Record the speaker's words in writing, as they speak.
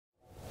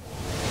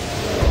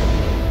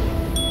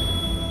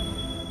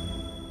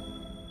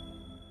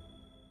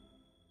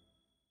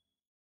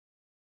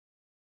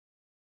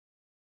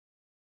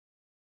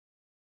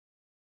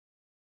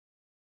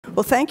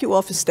Well, thank you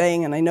all for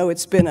staying, and I know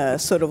it's been a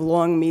sort of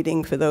long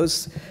meeting for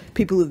those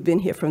people who've been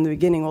here from the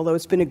beginning, although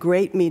it's been a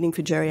great meeting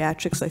for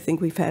geriatrics. I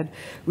think we've had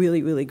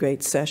really, really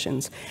great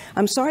sessions.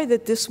 I'm sorry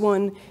that this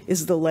one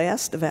is the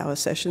last of our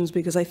sessions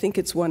because I think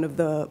it's one of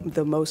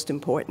the most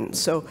important.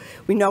 So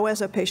we know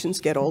as our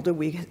patients get older,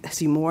 we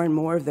see more and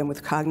more of them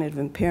with cognitive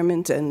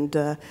impairment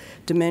and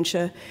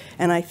dementia,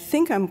 and I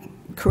think I'm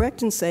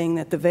correct in saying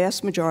that the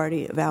vast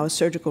majority of our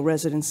surgical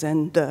residents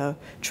and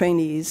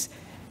trainees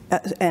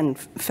and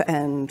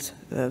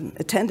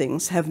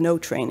attendings have no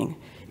training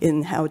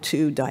in how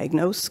to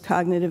diagnose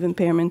cognitive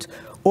impairment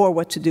or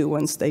what to do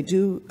once they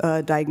do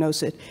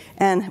diagnose it,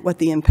 and what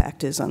the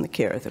impact is on the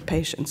care of the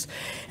patients.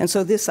 And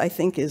so this, I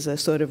think, is a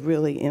sort of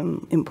really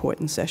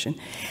important session.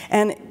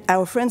 And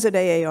our friends at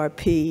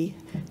AARP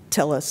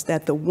tell us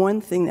that the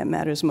one thing that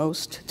matters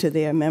most to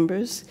their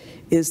members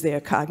is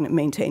their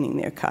maintaining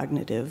their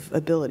cognitive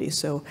ability.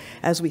 So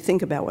as we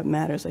think about what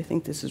matters, I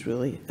think this is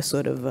really a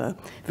sort of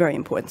very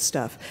important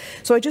stuff.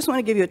 So I just want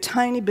to give you a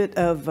tiny bit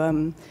of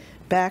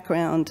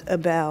background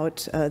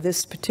about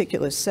this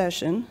particular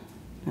session.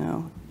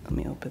 Now, let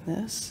me open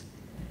this.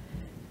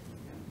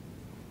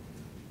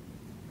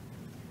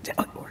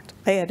 Oh, it worked.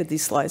 I added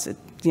these slides at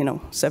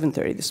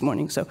 7:30 this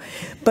morning. So,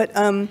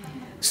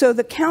 so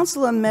the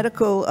Council on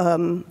Medical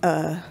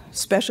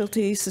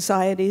Specialty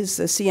Societies,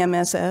 the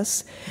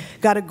CMSS,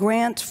 got a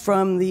grant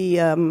from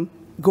the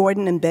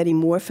Gordon and Betty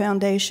Moore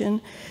Foundation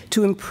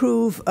to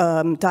improve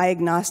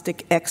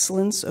diagnostic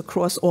excellence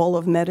across all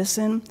of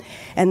medicine.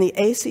 And the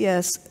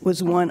ACS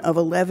was one of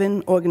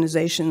 11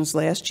 organizations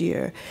last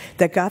year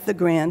that got the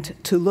grant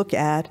to look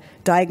at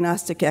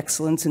diagnostic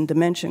excellence in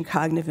dementia and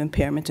cognitive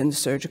impairment in the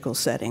surgical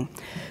setting.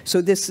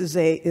 So this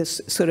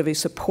is sort of a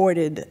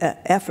supported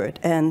effort.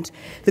 And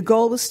the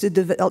goal was to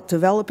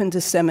develop and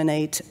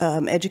disseminate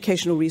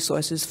educational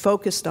resources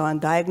focused on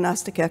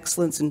diagnostic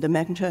excellence in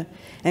dementia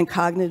and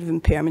cognitive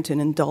impairment in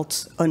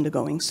adults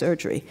undergoing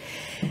surgery.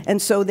 And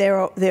so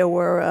there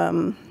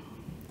were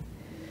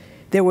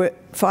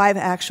 5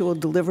 actual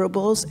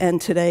deliverables,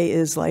 and today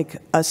is like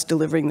us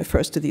delivering the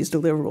first of these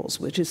deliverables,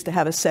 which is to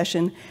have a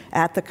session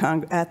at the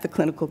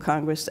clinical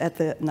congress, at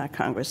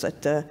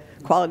the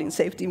quality and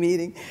safety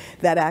meeting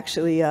that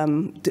actually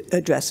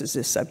addresses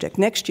this subject.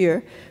 Next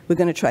year, we're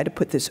going to try to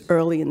put this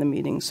early in the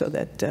meeting so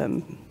that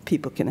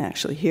people can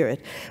actually hear it.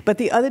 But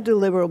the other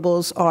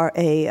deliverables are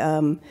a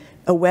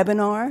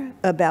webinar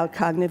about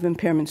cognitive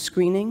impairment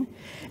screening.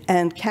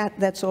 And Kat,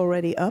 that's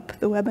already up,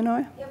 the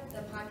webinar? Yep, the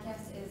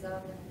podcast is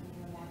up, and when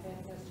you want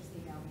access, just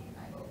email me and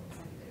I will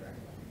send you the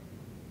direct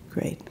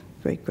link.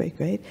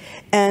 Great.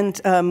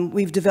 And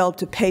we've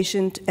developed a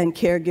patient and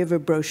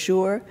caregiver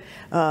brochure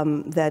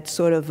that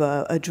sort of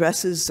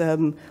addresses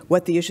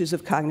what the issues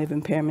of cognitive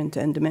impairment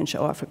and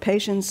dementia are for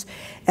patients.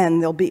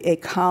 And there'll be a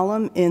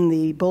column in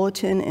the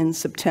bulletin in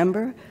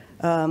September,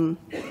 the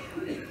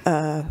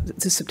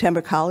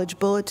September College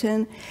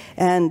Bulletin.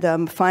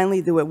 And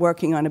finally, we're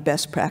working on a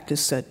best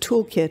practice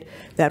toolkit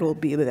that will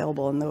be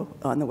available on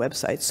the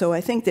website. So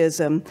I think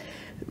there's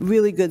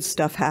really good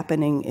stuff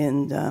happening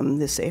in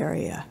this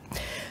area.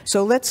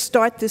 So let's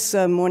start this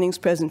morning's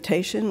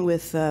presentation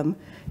with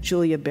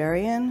Julia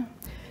Berrien.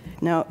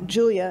 Now,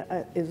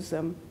 Julia is,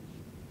 you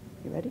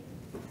ready?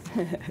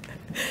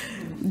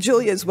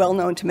 Julia is well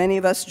known to many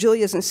of us.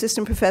 Julia is an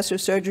assistant professor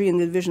of surgery in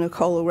the Division of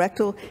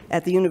Colorectal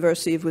at the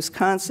University of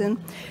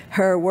Wisconsin.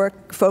 Her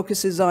work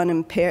focuses on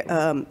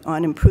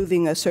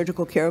improving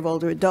surgical care of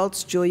older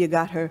adults. Julia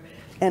got her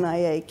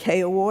NIA-K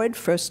Award,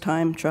 first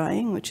time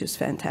trying, which is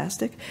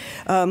fantastic,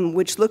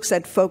 which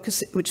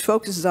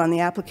focuses on the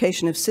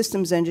application of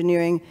systems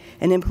engineering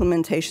and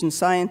implementation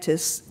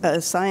sciences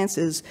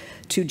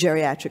to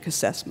geriatric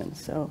assessment.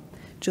 So,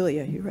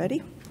 Julia, you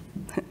ready?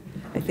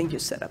 I think you're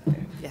set up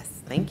there. Yes,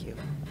 thank you.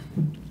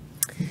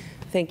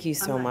 Thank you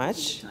so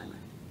much.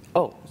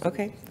 Oh,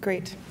 okay,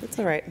 great. That's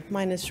all right.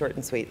 Mine is short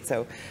and sweet.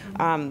 So,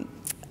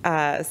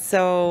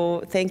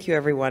 so thank you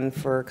everyone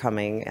for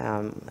coming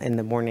in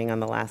the morning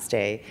on the last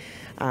day.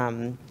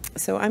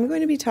 So I'm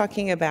going to be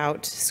talking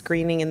about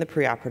screening in the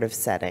preoperative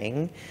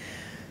setting.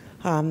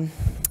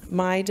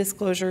 My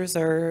disclosures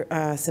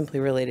are simply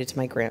related to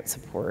my grant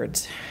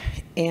support.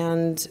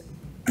 And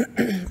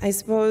I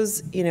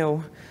suppose,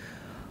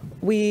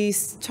 we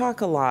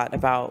talk a lot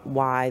about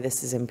why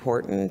this is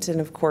important, and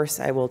of course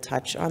I will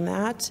touch on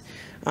that.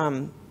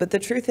 But the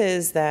truth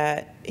is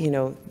that,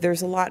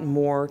 there's a lot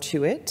more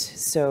to it,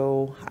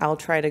 so I'll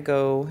try to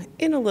go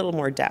in a little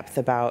more depth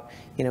about,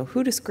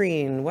 who to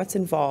screen, what's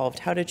involved,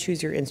 how to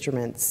choose your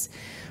instruments,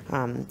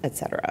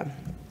 etc.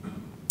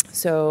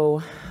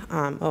 So,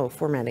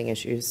 formatting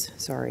issues,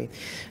 sorry.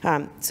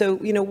 So,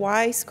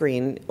 why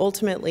screen?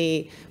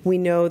 Ultimately, we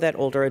know that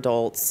older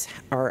adults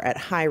are at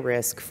high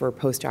risk for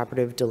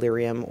postoperative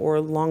delirium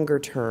or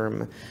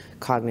longer-term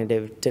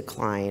cognitive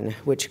decline,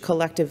 which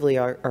collectively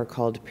are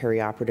called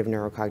perioperative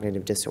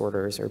neurocognitive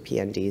disorders, or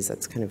PNDs.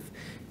 That's kind of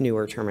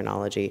newer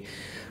terminology.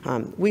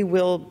 We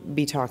will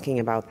be talking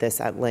about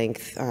this at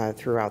length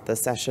throughout the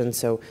session,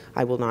 so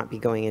I will not be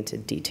going into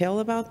detail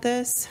about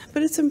this,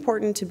 but it's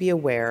important to be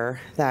aware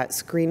that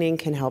screening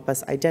can help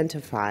us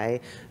identify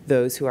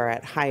those who are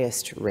at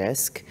highest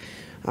risk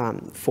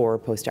for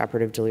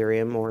postoperative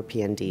delirium or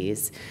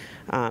PNDs.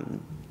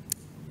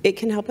 It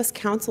can help us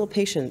counsel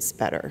patients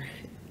better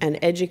and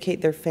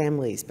educate their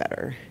families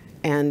better.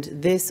 And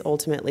this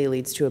ultimately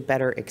leads to a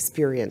better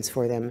experience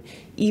for them,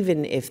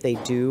 even if they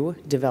do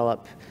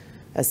develop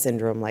a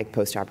syndrome like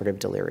postoperative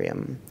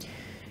delirium.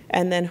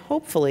 And then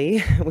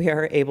hopefully we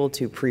are able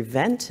to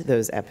prevent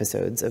those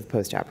episodes of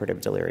postoperative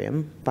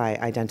delirium by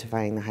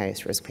identifying the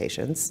highest risk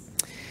patients.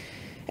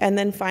 And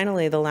then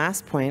finally, the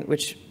last point,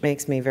 which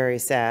makes me very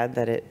sad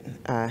that it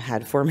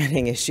had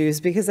formatting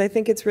issues, because I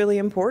think it's really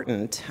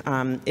important,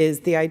 is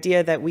the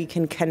idea that we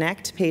can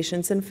connect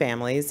patients and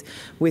families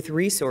with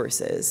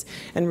resources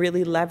and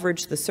really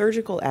leverage the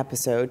surgical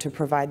episode to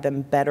provide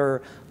them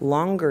better,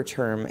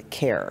 longer-term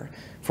care.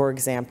 For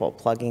example,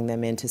 plugging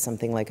them into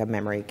something like a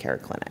memory care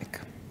clinic.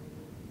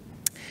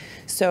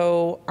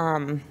 So,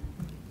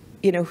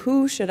 you know,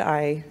 who should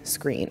I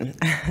screen?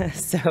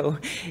 So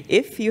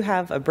if you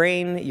have a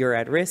brain, you're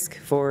at risk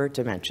for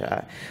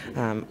dementia.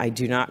 I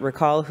do not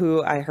recall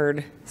who I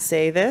heard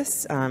say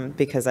this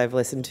because I've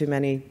listened to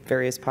many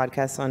various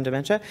podcasts on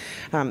dementia.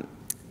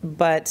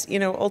 But, you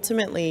know,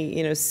 ultimately,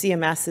 you know,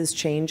 CMS is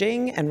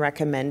changing and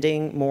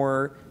recommending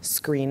more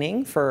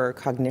screening for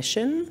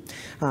cognition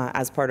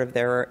as part of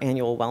their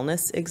annual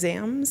wellness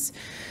exams.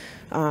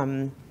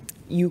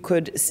 You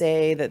could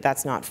say that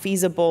that's not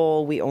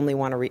feasible. We only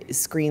want to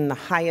screen the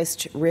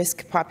highest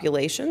risk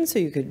population. So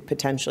you could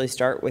potentially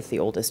start with the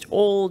oldest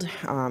old,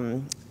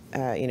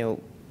 you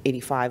know,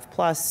 85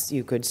 plus.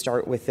 You could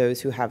start with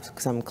those who have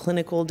some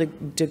clinical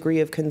degree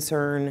of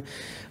concern.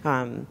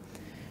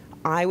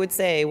 I would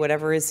say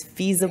whatever is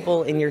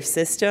feasible in your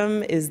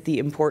system is the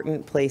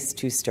important place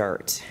to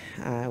start.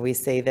 We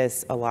say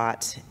this a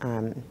lot,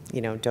 you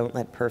know, don't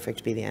let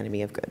perfect be the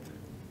enemy of good.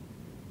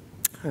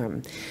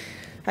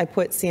 I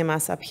put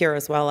CMS up here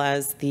as well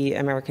as the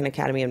American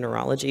Academy of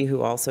Neurology,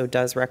 who also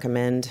does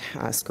recommend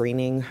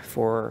screening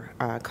for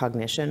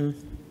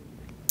cognition,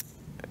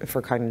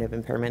 for cognitive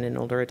impairment in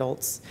older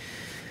adults.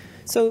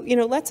 So, you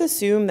know, let's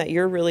assume that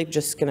you're really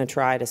just going to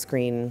try to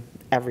screen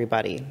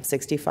everybody,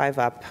 65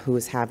 up, who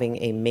is having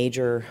a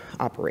major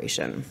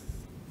operation.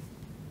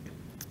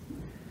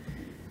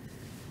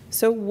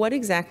 So what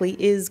exactly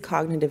is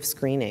cognitive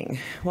screening?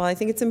 Well, I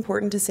think it's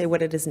important to say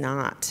what it is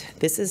not.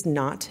 This is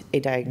not a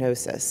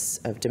diagnosis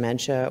of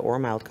dementia or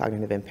mild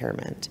cognitive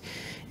impairment.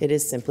 It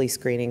is simply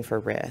screening for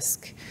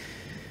risk.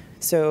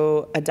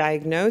 So a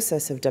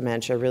diagnosis of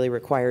dementia really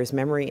requires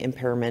memory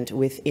impairment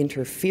with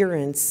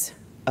interference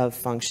of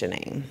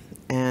functioning,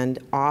 and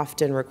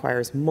often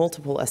requires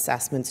multiple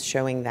assessments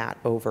showing that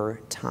over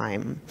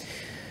time.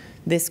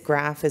 This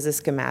graph is a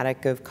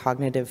schematic of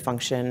cognitive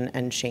function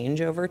and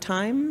change over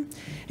time.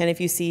 And if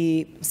you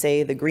see,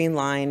 say, the green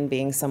line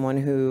being someone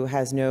who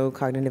has no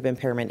cognitive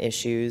impairment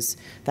issues,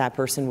 that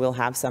person will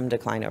have some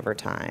decline over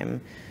time.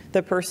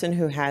 The person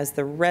who has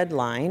the red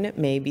line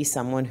may be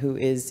someone who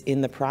is in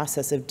the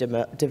process of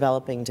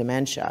developing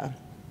dementia.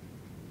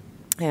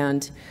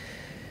 And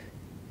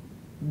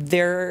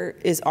there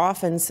is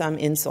often some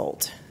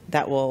insult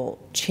that will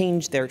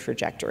change their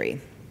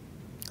trajectory.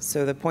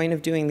 So the point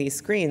of doing these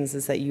screens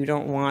is that you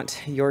don't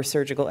want your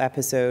surgical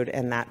episode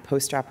and that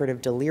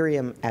postoperative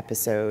delirium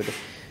episode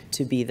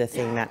to be the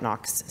thing that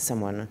knocks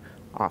someone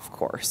off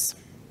course.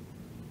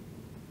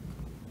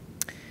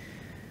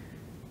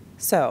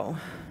 So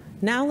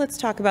now let's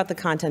talk about the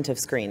content of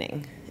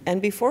screening.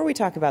 And before we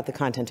talk about the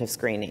content of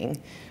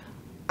screening,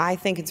 I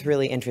think it's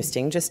really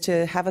interesting just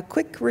to have a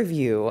quick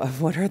review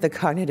of what are the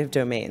cognitive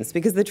domains,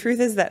 because the truth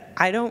is that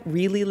I don't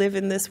really live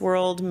in this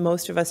world.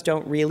 Most of us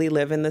don't really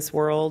live in this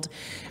world,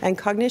 and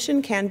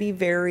cognition can be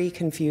very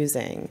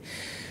confusing.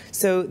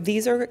 So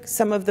these are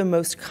some of the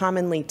most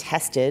commonly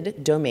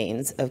tested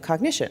domains of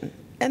cognition,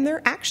 and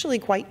they're actually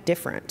quite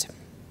different.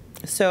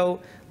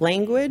 So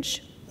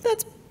language,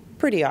 that's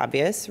pretty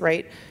obvious,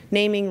 right?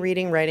 Naming,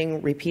 reading,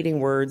 writing, repeating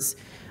words.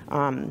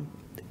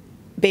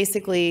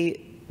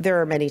 Basically, there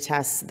are many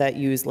tests that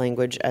use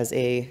language as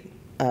a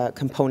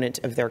component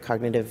of their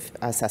cognitive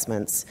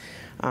assessments.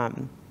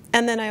 And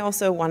then I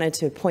also wanted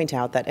to point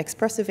out that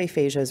expressive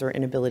aphasias or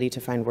inability to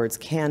find words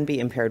can be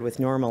impaired with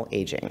normal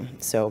aging.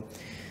 So,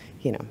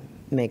 you know,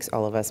 makes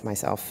all of us,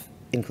 myself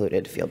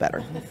included, feel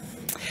better.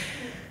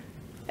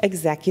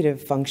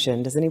 Executive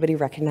function. Does anybody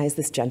recognize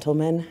this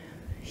gentleman?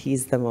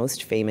 He's the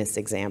most famous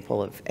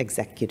example of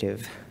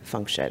executive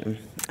function.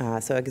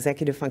 So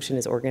executive function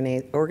is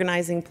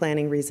organizing,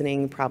 planning,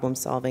 reasoning, problem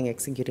solving,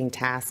 executing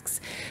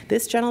tasks.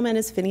 This gentleman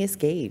is Phineas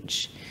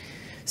Gage.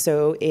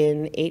 So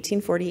in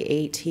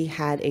 1848, he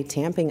had a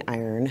tamping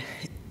iron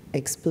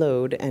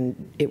explode,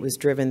 and it was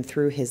driven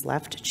through his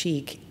left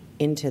cheek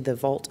into the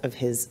vault of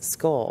his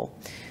skull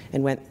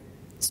and went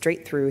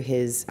straight through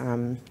his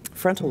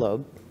frontal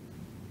lobe.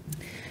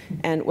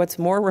 And what's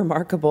more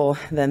remarkable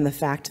than the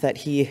fact that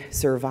he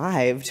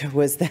survived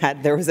was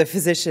that there was a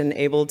physician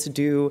able to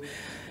do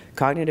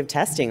cognitive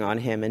testing on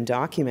him and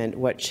document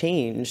what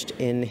changed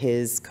in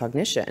his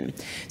cognition.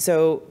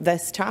 So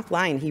this top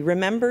line, he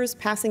remembers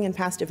passing and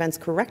past events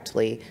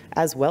correctly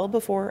as well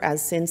before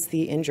as since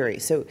the injury.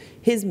 So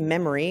his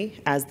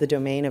memory as the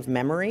domain of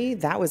memory,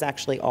 that was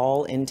actually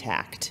all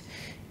intact.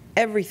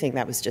 Everything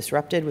that was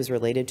disrupted was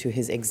related to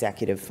his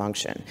executive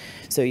function.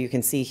 So you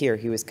can see here,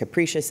 he was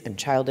capricious and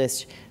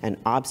childish and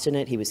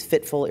obstinate. He was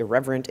fitful,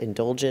 irreverent,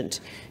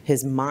 indulgent.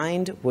 His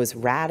mind was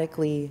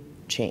radically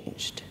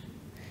changed.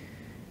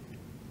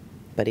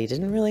 But he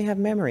didn't really have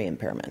memory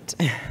impairment.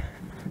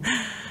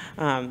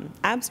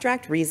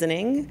 Abstract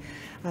reasoning.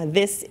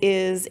 This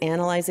is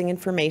analyzing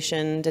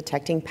information,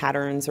 detecting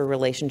patterns or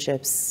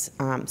relationships,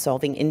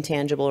 solving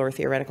intangible or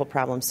theoretical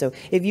problems. So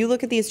if you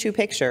look at these two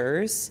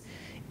pictures,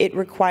 it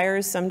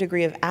requires some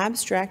degree of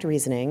abstract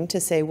reasoning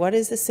to say what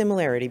is the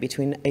similarity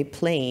between a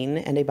plane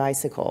and a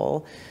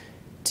bicycle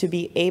to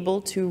be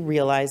able to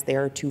realize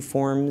there are two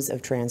forms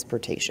of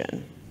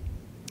transportation,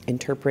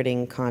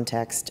 interpreting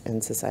context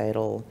and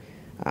societal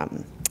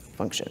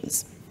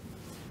functions.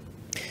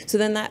 So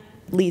then that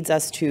leads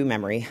us to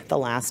memory, the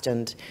last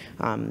and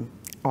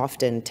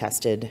often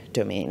tested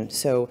domain.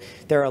 So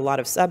there are a lot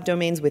of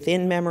subdomains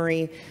within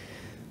memory.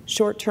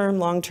 Short-term,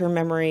 long-term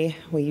memory,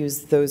 we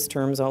use those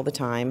terms all the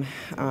time.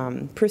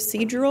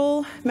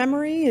 Procedural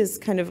memory is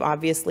kind of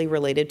obviously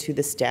related to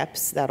the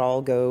steps that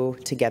all go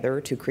together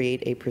to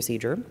create a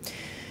procedure.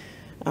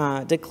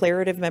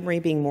 Declarative memory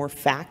being more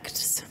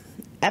facts.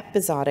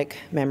 Episodic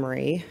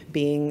memory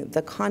being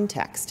the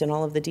context and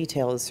all of the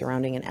details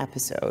surrounding an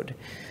episode.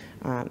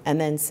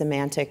 And then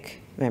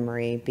semantic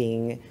memory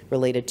being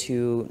related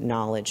to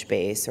knowledge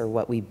base or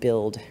what we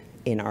build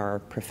in our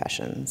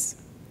professions.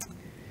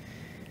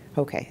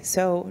 Okay,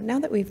 so now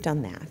that we've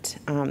done that,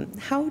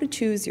 how to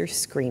choose your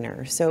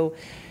screener. So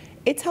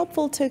it's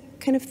helpful to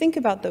kind of think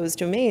about those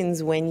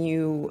domains when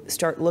you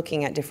start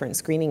looking at different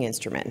screening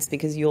instruments,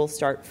 because you'll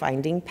start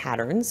finding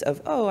patterns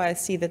of, oh, I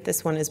see that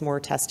this one is more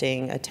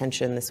testing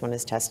attention, this one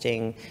is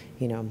testing,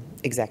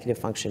 executive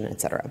function, et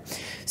cetera.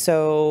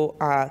 So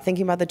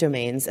thinking about the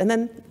domains, and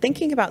then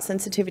thinking about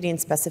sensitivity and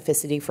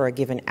specificity for a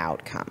given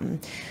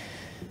outcome.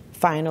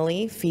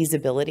 Finally,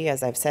 feasibility,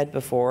 as I've said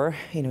before,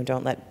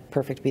 don't let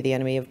perfect be the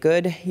enemy of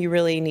good. You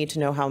really need to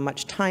know how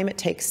much time it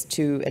takes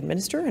to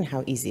administer and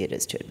how easy it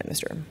is to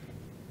administer.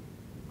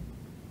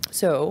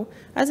 So,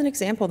 as an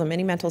example, the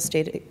mini mental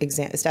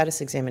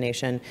status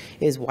examination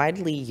is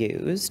widely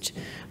used,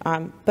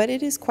 but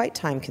it is quite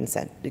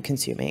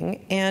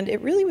time-consuming, and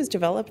it really was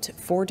developed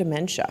for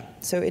dementia.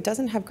 So it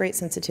doesn't have great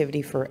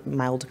sensitivity for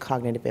mild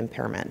cognitive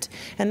impairment,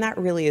 and that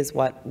really is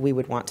what we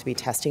would want to be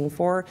testing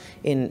for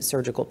in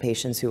surgical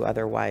patients who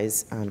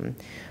otherwise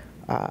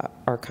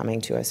are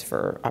coming to us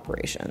for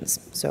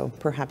operations. So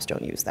perhaps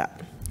don't use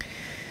that.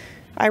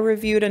 I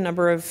reviewed a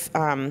number of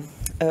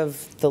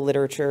the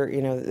literature,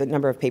 a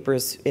number of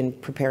papers in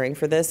preparing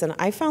for this, and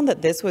I found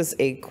that this was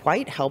a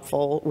quite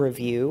helpful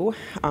review.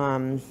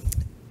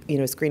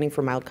 Screening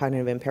for mild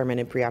cognitive impairment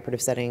in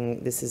preoperative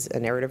setting, this is a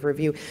narrative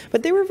review,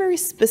 but they were very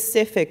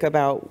specific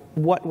about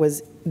what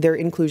was their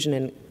inclusion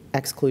and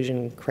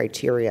exclusion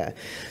criteria.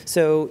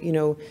 So,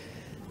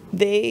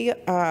 they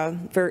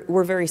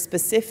were very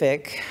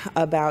specific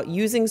about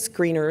using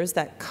screeners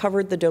that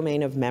covered the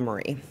domain of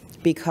memory.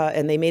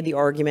 And they made the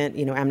argument,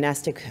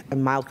 amnestic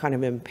mild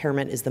cognitive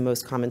impairment is the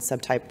most common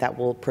subtype that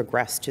will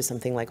progress to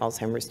something like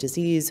Alzheimer's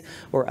disease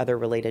or other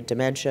related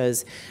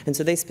dementias. And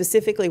so they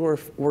specifically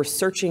were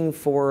searching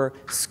for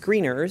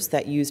screeners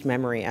that used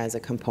memory as a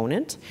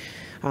component.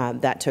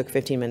 That took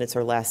 15 minutes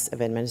or less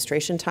of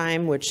administration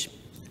time, which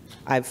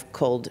I've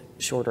culled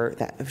shorter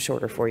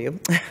for you.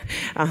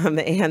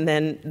 And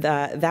then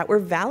that were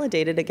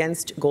validated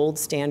against gold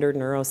standard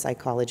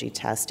neuropsychology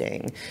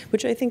testing,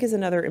 which I think is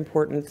another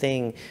important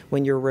thing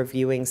when you're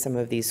reviewing some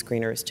of these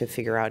screeners to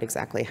figure out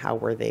exactly how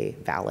were they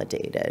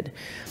validated.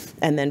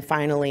 And then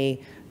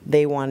finally,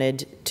 they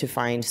wanted to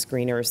find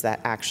screeners that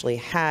actually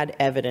had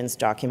evidence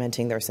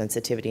documenting their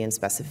sensitivity and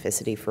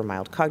specificity for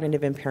mild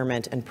cognitive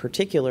impairment, and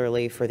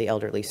particularly for the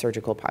elderly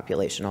surgical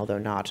population, although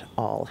not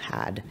all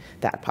had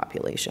that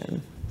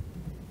population.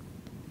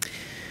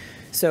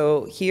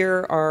 So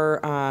here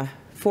are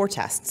 4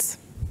 tests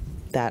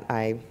that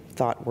I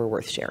thought were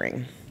worth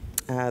sharing.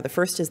 The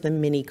first is the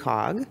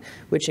mini-cog,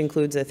 which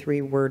includes a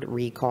 3-word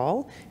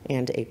recall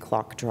and a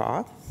clock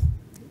draw.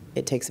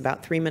 It takes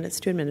about 3 minutes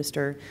to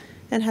administer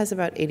and has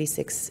about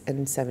 86%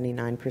 and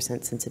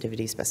 79%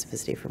 sensitivity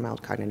specificity for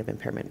mild cognitive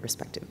impairment,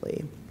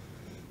 respectively.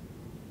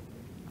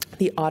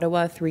 The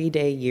Ottawa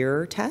 3-day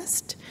year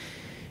test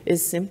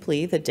is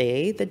simply the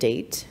day, the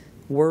date,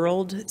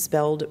 world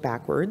spelled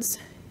backwards,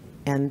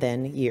 and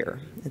then year.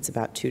 It's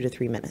about 2 to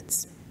 3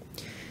 minutes.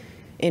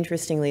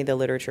 Interestingly, the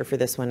literature for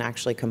this one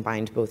actually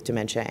combined both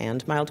dementia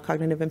and mild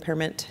cognitive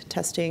impairment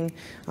testing,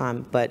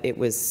 but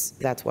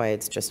that's why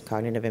it's just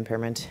cognitive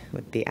impairment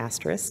with the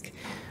asterisk,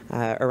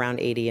 around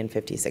 80 and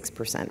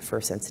 56%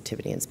 for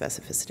sensitivity and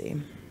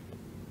specificity.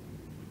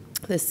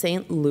 the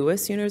St.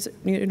 Louis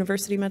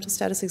University mental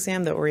status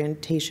exam, the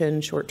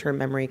orientation, short-term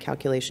memory,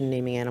 calculation,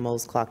 naming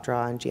animals, clock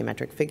draw, and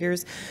geometric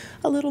figures,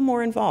 a little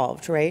more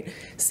involved, right?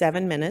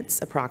 7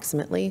 minutes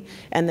approximately,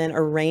 and then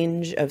a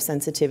range of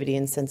sensitivity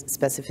and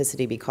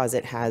specificity because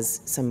it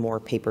has some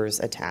more papers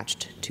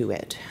attached to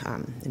it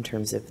in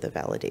terms of the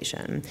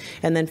validation.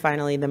 And then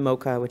finally, the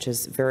MOCA, which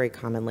is very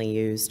commonly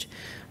used,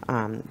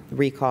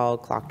 recall,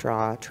 clock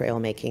draw, trail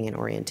making, and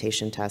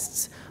orientation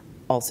tests,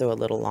 also a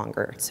little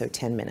longer, so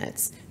 10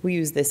 minutes. We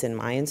use this in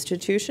my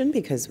institution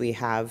because we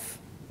have,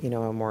 a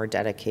more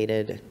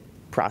dedicated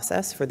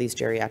process for these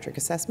geriatric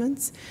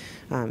assessments,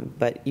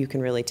 but you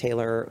can really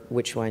tailor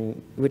which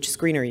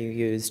screener you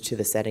use to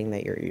the setting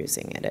that you're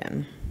using it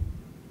in.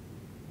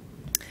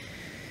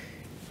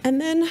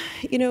 And then,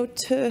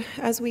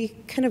 as we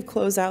kind of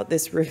close out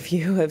this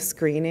review of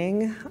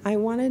screening, I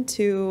wanted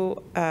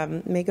to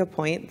make a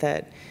point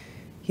that,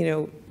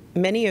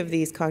 many of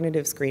these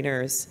cognitive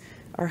screeners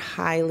are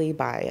highly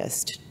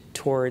biased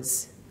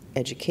towards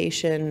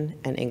education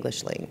and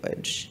English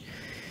language.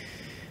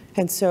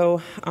 And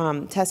so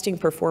testing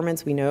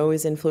performance, we know,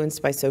 is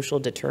influenced by social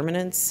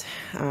determinants,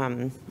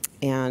 and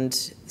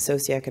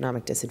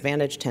socioeconomic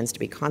disadvantage tends to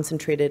be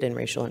concentrated in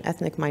racial and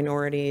ethnic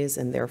minorities,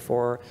 and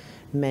therefore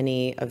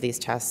many of these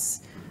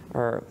tests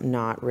are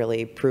not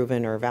really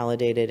proven or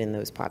validated in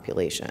those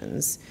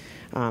populations.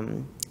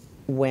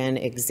 When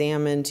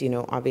examined,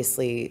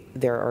 obviously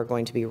there are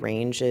going to be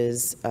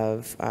ranges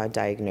of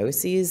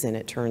diagnoses, and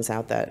it turns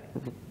out that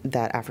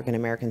African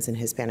Americans and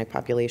Hispanic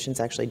populations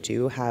actually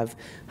do have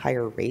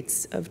higher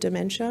rates of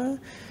dementia,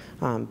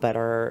 but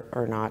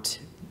are not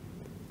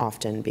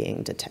often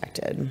being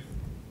detected.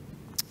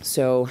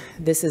 So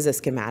this is a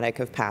schematic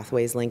of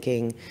pathways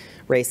linking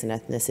race and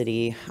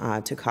ethnicity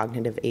to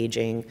cognitive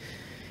aging,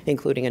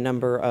 including a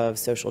number of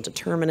social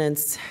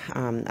determinants,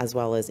 as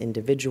well as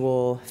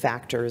individual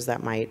factors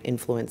that might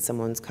influence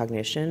someone's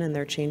cognition and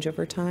their change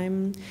over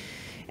time.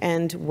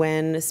 And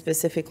when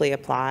specifically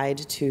applied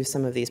to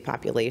some of these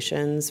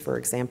populations, for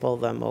example,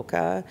 the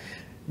MOCA,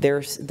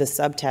 the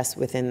subtests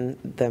within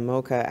the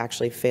MOCA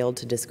actually failed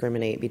to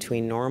discriminate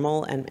between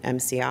normal and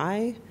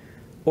MCI,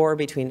 or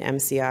between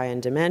MCI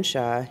and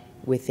dementia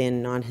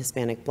within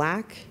non-Hispanic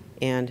Black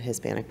and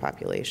Hispanic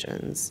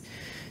populations.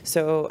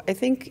 So I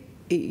think,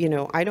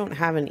 I don't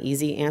have an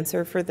easy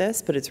answer for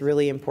this, but it's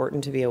really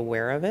important to be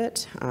aware of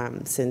it,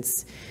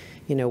 since,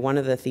 one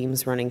of the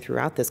themes running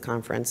throughout this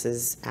conference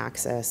is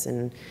access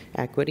and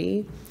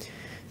equity.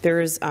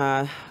 There's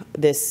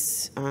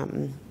this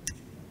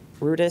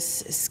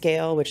Rudis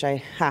scale, which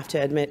I have to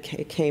admit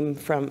came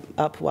from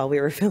up while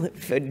we were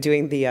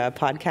doing the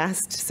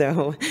podcast.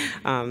 So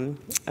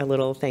a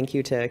little thank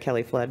you to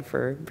Kelly Flood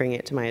for bringing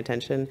it to my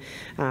attention.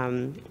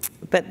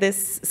 But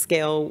this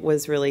scale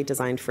was really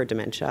designed for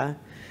dementia.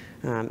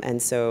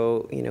 And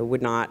so,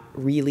 would not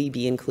really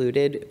be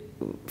included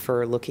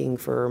for looking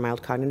for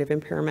mild cognitive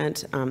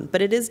impairment,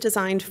 but it is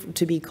designed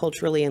to be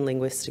culturally and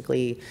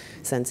linguistically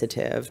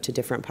sensitive to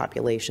different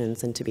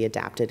populations and to be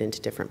adapted into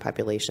different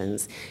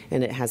populations.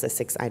 And it has a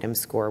 6-item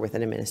score with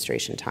an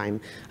administration time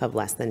of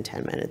less than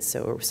 10 minutes,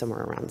 so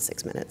somewhere around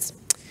 6 minutes.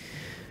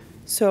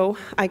 So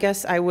I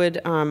guess I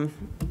would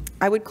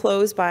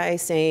close by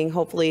saying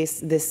hopefully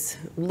this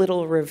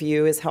little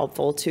review is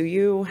helpful to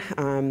you,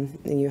 and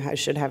you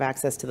should have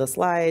access to the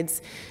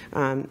slides,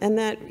 and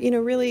that,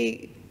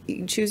 really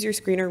choose your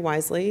screener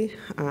wisely,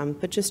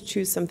 but just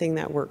choose something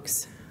that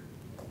works.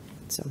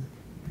 So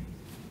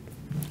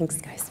thanks,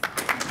 guys.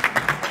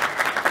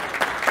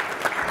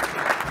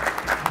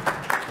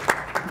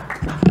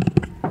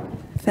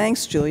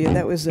 Thanks, Julia.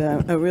 That was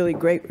a really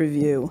great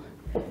review.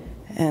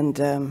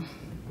 And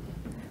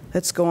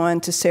let's go on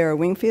to Sarah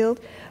Wingfield.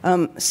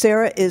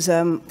 Sarah is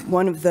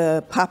one of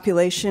the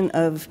population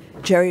of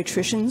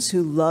geriatricians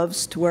who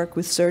loves to work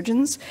with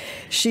surgeons.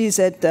 She's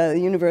at the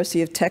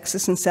University of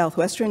Texas in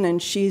Southwestern,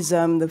 and she's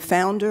the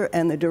founder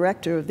and the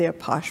director of their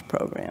POSH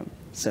program.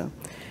 So,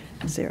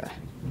 Sarah.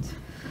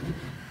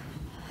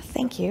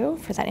 Thank you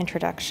for that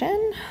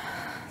introduction.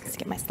 Let's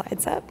get my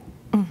slides up.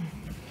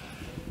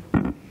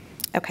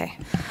 Okay,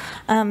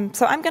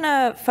 so I'm going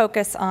to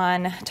focus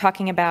on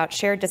talking about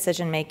shared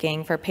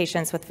decision-making for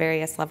patients with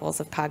various levels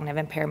of cognitive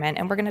impairment,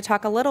 and we're going to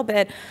talk a little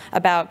bit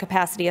about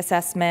capacity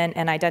assessment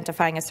and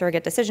identifying a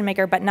surrogate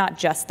decision-maker, but not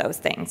just those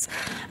things.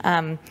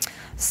 My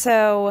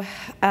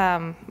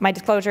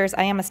disclosures,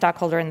 I am a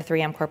stockholder in the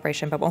 3M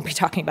Corporation, but won't be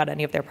talking about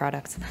any of their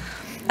products.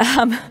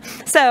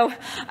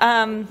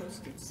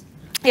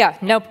 Yeah,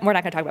 nope, we're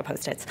not going to talk about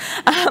Post-its.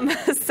 I'm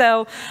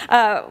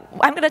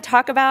going to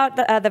talk about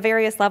the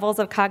various levels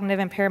of cognitive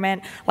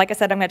impairment. Like I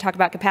said, I'm going to talk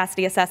about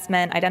capacity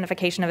assessment,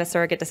 identification of a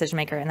surrogate decision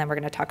maker, and then we're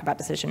going to talk about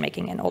decision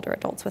making in older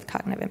adults with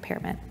cognitive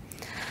impairment.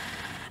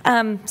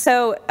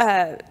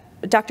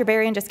 Dr.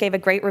 Berrien just gave a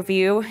great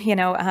review,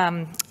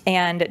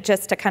 and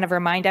just to kind of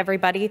remind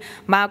everybody,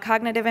 mild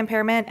cognitive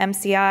impairment,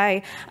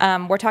 MCI,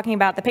 we're talking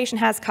about the patient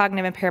has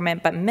cognitive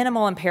impairment, but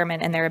minimal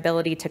impairment in their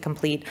ability to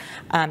complete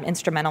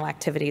instrumental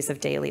activities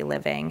of daily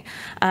living.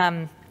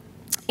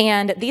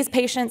 And these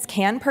patients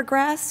can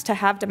progress to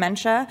have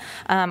dementia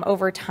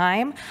over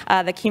time.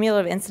 The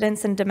cumulative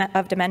incidence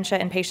of dementia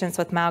in patients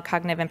with mild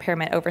cognitive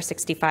impairment over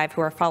 65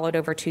 who are followed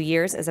over 2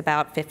 years is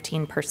about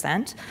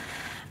 15%.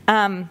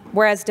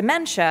 Whereas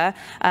dementia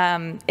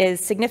is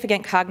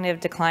significant cognitive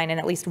decline in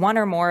at least one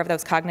or more of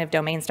those cognitive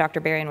domains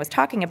Dr. Berrien was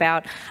talking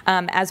about,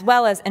 as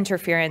well as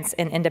interference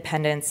in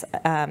independence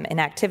in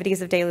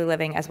activities of daily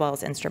living, as well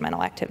as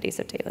instrumental activities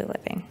of daily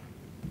living.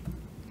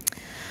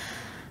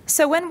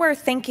 So when we're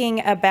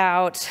thinking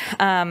about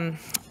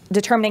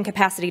determining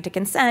capacity to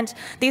consent,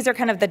 these are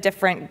kind of the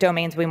different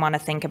domains we want to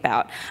think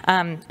about.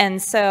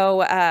 And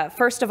so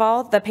first of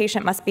all, the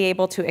patient must be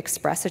able to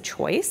express a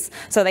choice.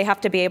 So they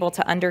have to be able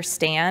to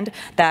understand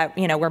that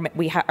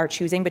we are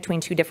choosing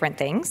between two different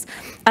things.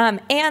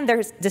 And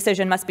their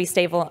decision must be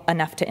stable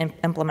enough to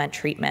implement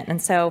treatment.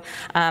 And so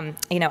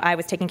I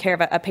was taking care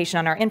of a patient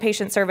on our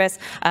inpatient service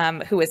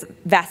who was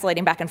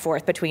vacillating back and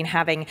forth between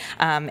having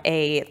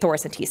a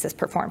thoracentesis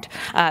performed.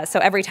 So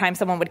every time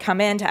someone would come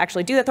in to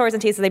actually do the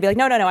thoracentesis, they'd be like,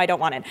 no, I don't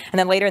want it. And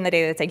then later in the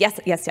day, they'd say,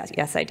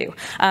 yes, I do.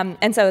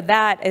 And so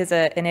that is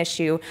an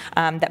issue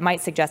that might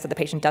suggest that the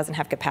patient doesn't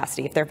have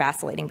capacity if they're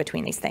vacillating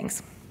between these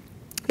things.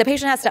 The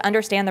patient has to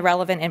understand the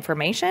relevant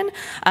information,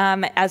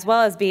 as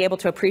well as be able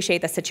to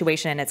appreciate the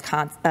situation and its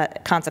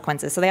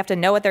consequences. So they have to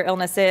know what their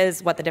illness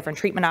is, what the different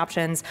treatment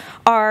options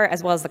are,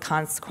 as well as the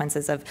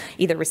consequences of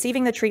either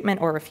receiving the treatment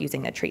or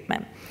refusing the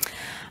treatment.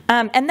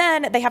 And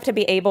then they have to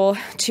be able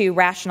to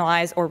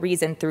rationalize or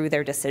reason through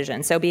their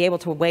decision. So be able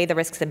to weigh the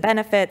risks and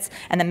benefits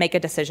and then make a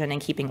decision in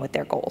keeping with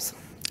their goals.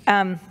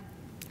 A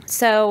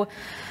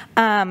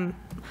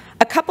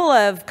couple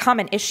of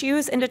common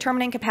issues in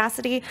determining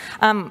capacity.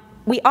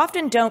 We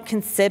often don't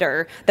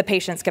consider the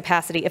patient's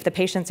capacity if the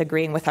patient's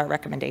agreeing with our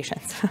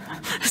recommendations.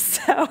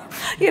 So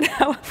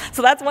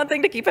that's one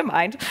thing to keep in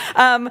mind.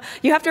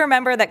 You have to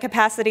remember that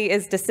capacity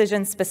is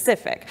decision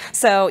specific.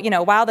 So,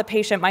 while the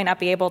patient might not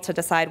be able to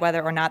decide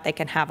whether or not they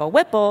can have a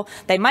Whipple,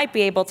 they might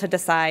be able to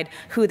decide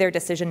who their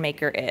decision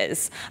maker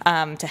is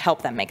to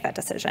help them make that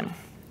decision.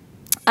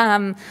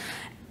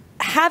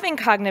 Having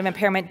cognitive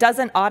impairment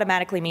doesn't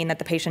automatically mean that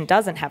the patient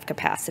doesn't have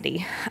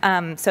capacity.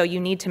 So you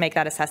need to make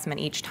that assessment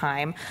each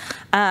time.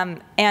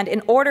 And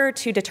in order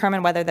to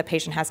determine whether the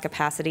patient has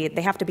capacity,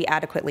 they have to be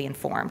adequately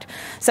informed.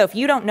 So if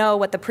you don't know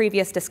what the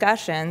previous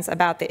discussions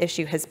about the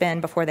issue has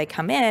been before they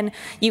come in,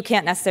 you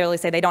can't necessarily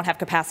say they don't have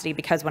capacity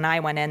because when I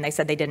went in, they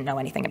said they didn't know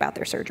anything about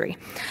their surgery.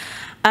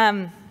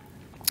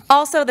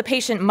 Also, the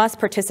patient must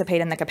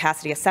participate in the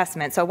capacity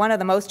assessment. So one of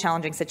the most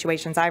challenging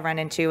situations I run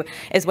into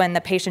is when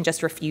the patient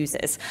just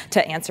refuses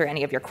to answer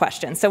any of your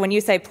questions. So when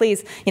you say,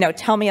 please,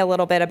 tell me a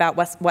little bit about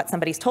what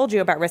somebody's told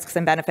you about risks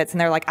and benefits, and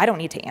they're like, I don't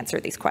need to answer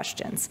these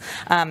questions,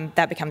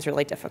 that becomes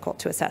really difficult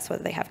to assess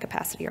whether they have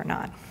capacity or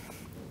not.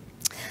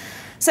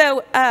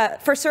 So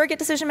for surrogate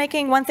decision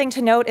making, one thing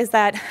to note is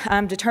that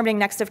determining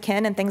next of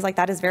kin and things like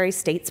that is very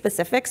state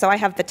specific. So I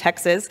have the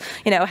Texas,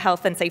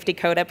 health and safety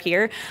code up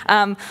here.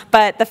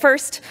 But the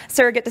first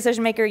surrogate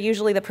decision maker,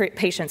 usually the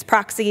patient's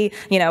proxy,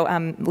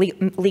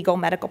 legal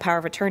medical power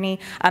of attorney.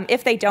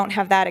 If they don't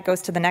have that, it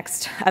goes to the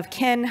next of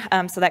kin.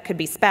 So that could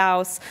be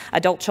spouse,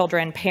 adult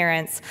children,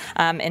 parents.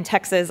 In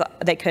Texas,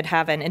 they could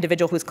have an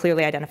individual who's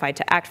clearly identified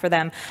to act for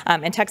them.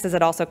 In Texas,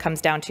 it also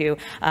comes down to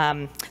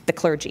the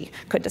clergy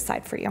could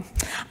decide for you.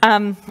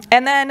 And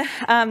then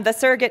the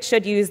surrogate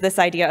should use this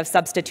idea of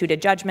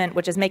substituted judgment,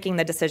 which is making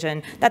the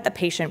decision that the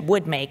patient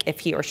would make if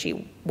he or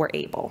she were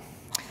able.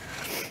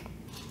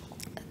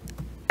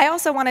 I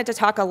also wanted to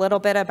talk a little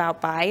bit about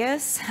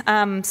bias.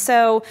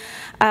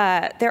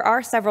 There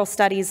are several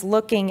studies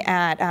looking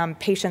at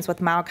patients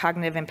with mild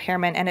cognitive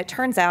impairment, and it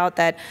turns out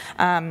that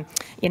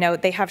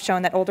they have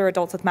shown that older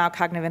adults with mild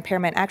cognitive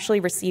impairment actually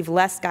receive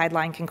less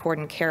guideline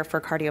concordant care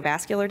for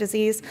cardiovascular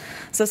disease.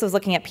 So this was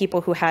looking at people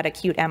who had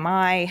acute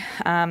MI.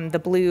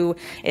 The blue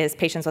is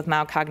patients with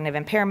mild cognitive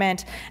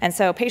impairment, and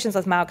so patients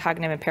with mild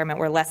cognitive impairment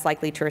were less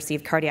likely to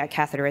receive cardiac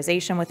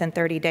catheterization within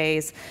 30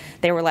 days.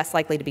 They were less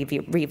likely to be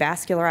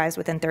revascularized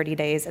within 30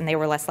 days, and they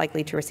were less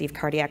likely to receive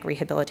cardiac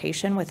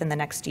rehabilitation within the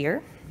next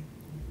year.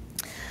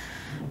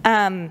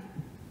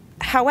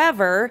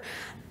 However,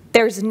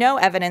 there's no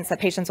evidence that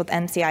patients with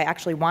MCI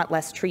actually want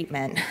less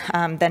treatment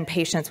than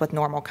patients with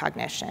normal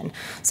cognition.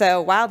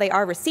 So while they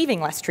are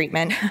receiving less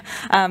treatment,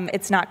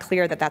 it's not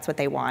clear that that's what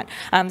they want.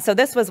 So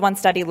this was one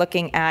study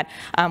looking at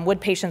would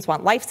patients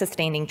want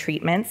life-sustaining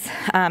treatments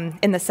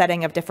in the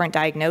setting of different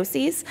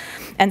diagnoses.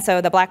 And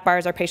so the black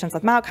bars are patients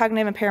with mild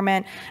cognitive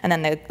impairment, and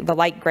then the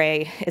light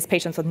gray is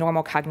patients with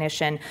normal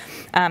cognition.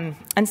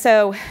 And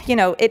so,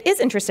 it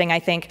is interesting, I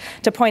think,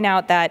 to point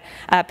out that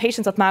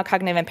patients with mild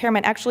cognitive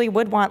impairment actually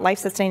would want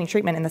life-sustaining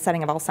treatment in the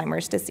setting of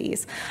Alzheimer's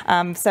disease.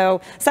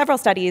 So several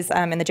studies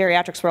in the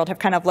geriatrics world have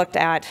kind of looked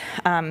at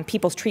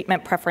people's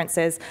treatment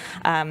preferences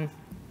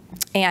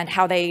and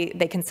how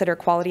they consider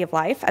quality of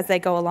life as they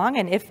go along.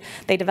 And if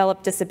they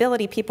develop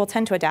disability, people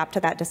tend to adapt to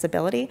that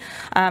disability.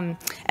 And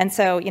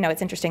so,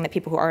 it's interesting that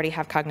people who already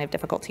have cognitive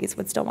difficulties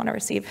would still want to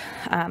receive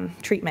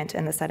treatment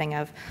in the setting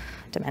of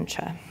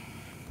dementia.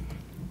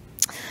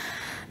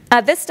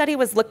 This study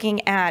was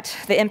looking at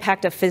the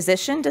impact of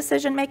physician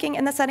decision-making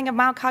in the setting of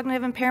mild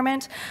cognitive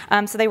impairment.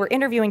 So they were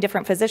interviewing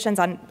different physicians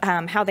on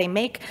how they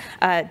make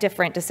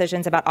different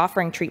decisions about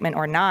offering treatment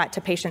or not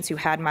to patients who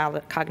had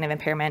mild cognitive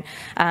impairment.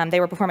 They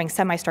were performing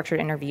semi-structured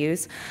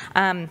interviews.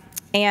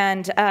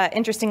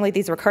 Interestingly,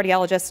 these were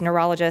cardiologists,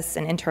 neurologists,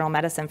 and internal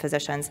medicine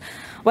physicians.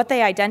 What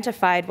they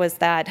identified was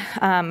that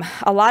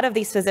a lot of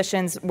these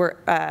physicians were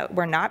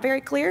not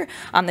very clear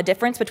on the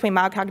difference between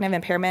mild cognitive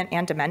impairment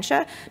and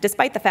dementia,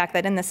 despite the fact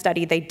that in this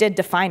study they did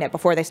define it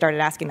before they started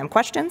asking them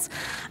questions.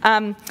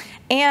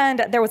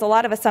 And there was a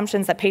lot of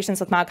assumptions that patients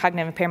with mild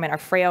cognitive impairment are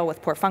frail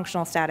with poor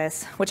functional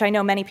status, which I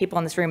know many people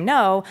in this room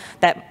know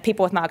that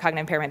people with mild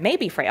cognitive impairment may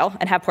be frail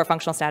and have poor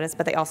functional status,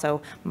 but they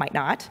also might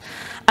not.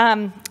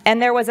 And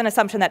there was an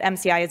assumption that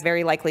MCI is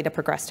very likely to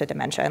progress to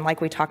dementia. And like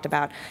we talked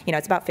about,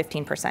 it's about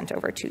 15%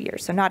 over 2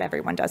 years. So not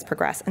everyone does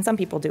progress, and some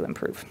people do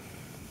improve.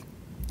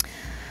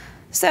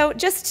 So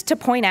just to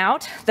point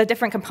out the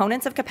different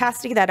components of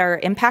capacity that are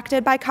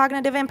impacted by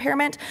cognitive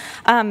impairment,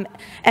 and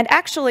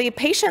actually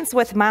patients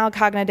with mild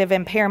cognitive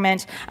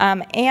impairment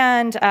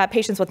and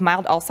patients with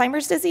mild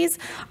Alzheimer's disease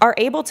are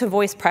able to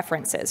voice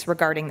preferences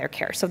regarding their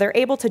care. So they're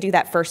able to do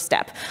that first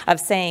step of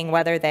saying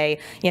whether they,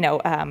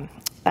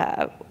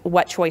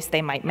 what choice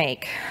they might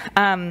make.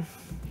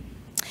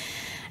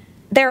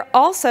 They're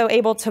also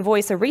able to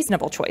voice a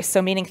reasonable choice,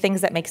 so meaning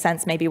things that make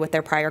sense maybe with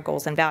their prior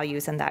goals and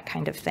values and that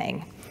kind of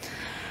thing.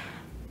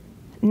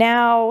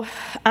 Now,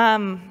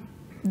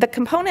 the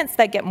components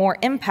that get more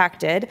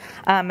impacted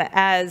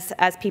as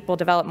people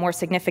develop more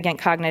significant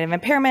cognitive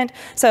impairment,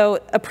 so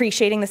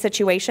appreciating the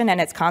situation and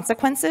its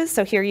consequences.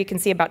 So here you can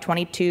see about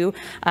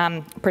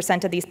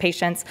 22% of these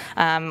patients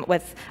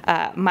with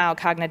mild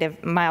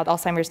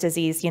Alzheimer's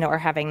disease, are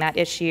having that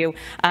issue.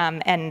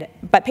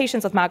 But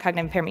patients with mild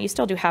cognitive impairment, you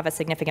still do have a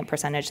significant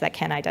percentage that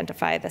can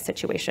identify the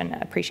situation,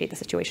 appreciate the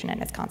situation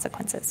and its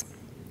consequences.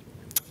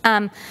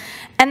 And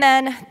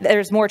then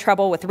there's more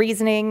trouble with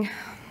reasoning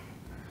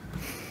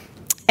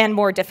and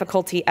more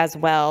difficulty as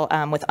well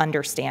with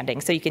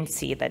understanding. So you can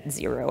see that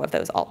 0 of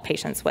those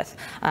patients with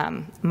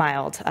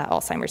mild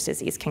Alzheimer's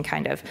disease can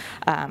kind of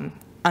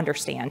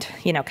understand,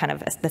 kind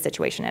of the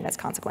situation and its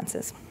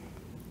consequences.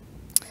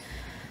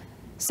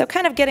 So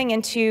kind of getting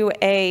into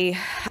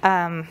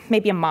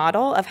maybe a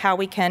model of how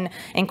we can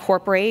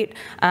incorporate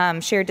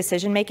shared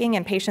decision-making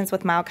in patients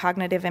with mild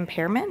cognitive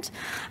impairment.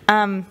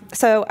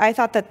 So I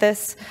thought that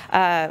this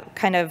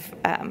kind of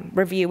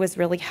review was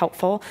really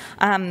helpful.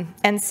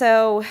 And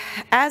so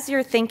as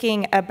you're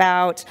thinking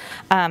about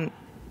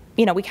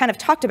we kind of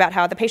talked about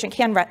how the patient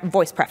can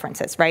voice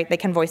preferences, right? They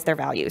can voice their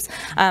values.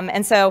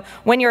 And so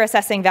when you're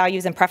assessing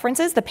values and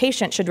preferences, the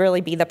patient should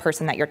really be the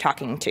person that you're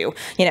talking to,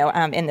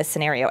 in this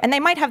scenario. And they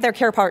might have their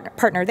care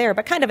partner there,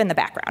 but kind of in the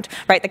background,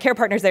 right? The care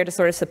partner's there to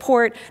sort of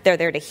support. They're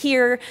there to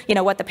hear,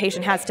 what the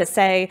patient has to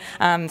say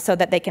so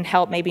that they can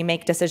help maybe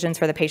make decisions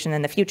for the patient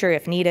in the future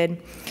if needed.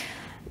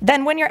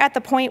 Then when you're at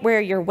the point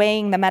where you're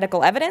weighing the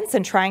medical evidence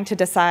and trying to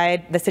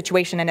decide the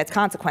situation and its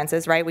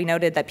consequences, right? We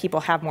noted that people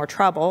have more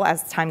trouble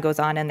as time goes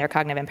on and their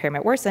cognitive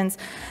impairment worsens,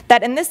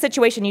 that in this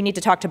situation you need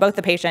to talk to both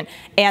the patient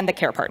and the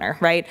care partner,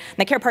 right? And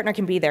the care partner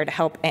can be there to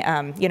help,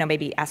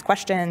 maybe ask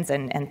questions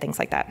and things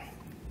like that.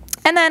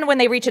 And then when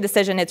they reach a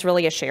decision, it's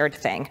really a shared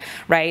thing,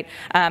 right?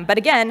 But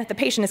again, the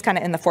patient is kind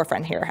of in the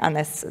forefront here on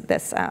this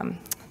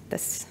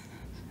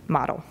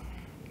model.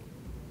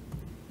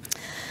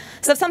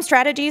 So some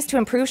strategies to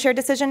improve shared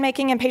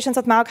decision-making in patients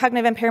with mild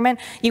cognitive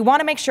impairment. You want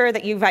to make sure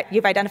that you've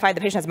identified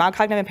the patient as mild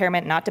cognitive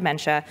impairment, not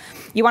dementia.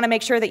 You want to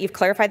make sure that you've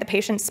clarified the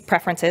patient's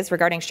preferences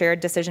regarding shared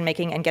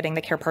decision-making and getting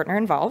the care partner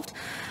involved.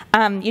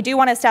 You do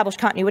want to establish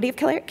continuity of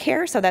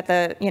care so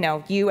that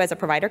you as a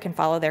provider can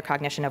follow their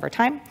cognition over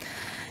time.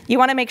 You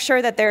want to make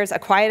sure that there's a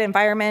quiet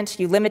environment,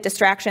 you limit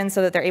distractions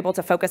so that they're able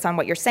to focus on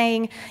what you're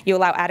saying, you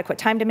allow adequate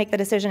time to make the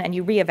decision, and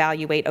you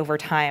reevaluate over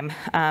time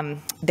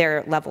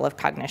their level of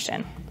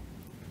cognition.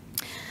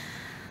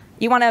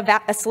 You want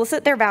to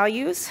solicit their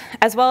values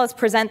as well as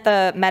present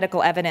the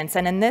medical evidence.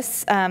 And in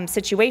this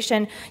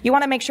situation, you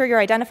want to make sure you're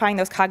identifying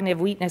those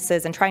cognitive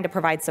weaknesses and trying to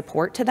provide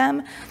support to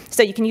them.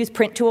 So you can use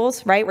print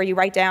tools, right, where you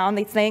write down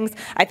these things.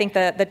 I think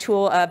the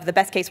tool of the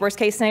best case, worst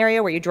case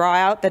scenario where you draw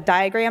out the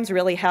diagrams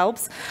really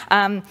helps.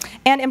 And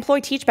employ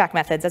teach-back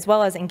methods as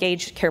well as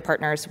engage care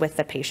partners with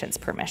the patient's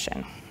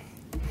permission.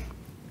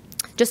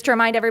 Just to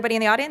remind everybody in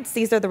the audience,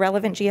 these are the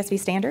relevant GSV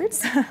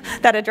standards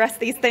that address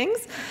these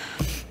things.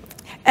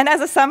 And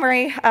as a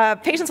summary,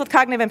 patients with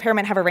cognitive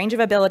impairment have a range of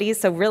abilities,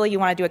 so really you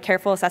want to do a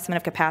careful assessment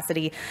of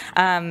capacity.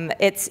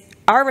 It's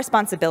our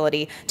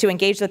responsibility to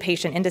engage the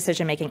patient in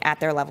decision-making at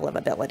their level of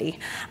ability.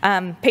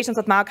 Patients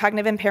with mild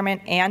cognitive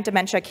impairment and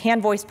dementia can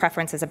voice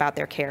preferences about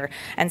their care,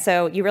 and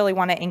so you really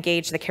want to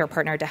engage the care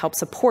partner to help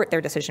support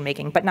their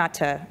decision-making, but not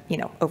to,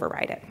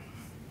 override it.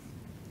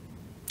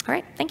 All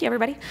right, thank you,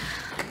 everybody.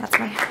 That's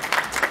my...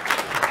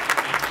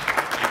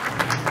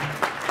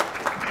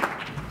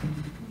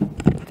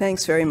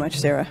 Thanks very much,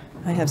 Sarah.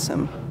 I have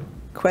some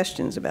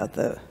questions about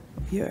the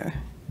year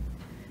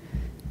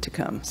to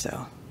come.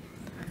 So,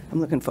 I'm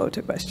looking forward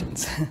to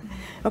questions.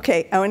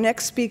 Okay, our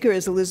next speaker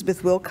is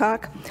Elizabeth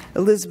Wilcock.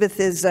 Elizabeth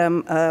is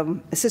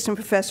assistant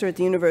professor at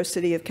the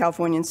University of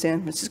California in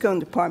San Francisco in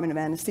the Department of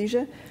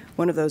Anesthesia,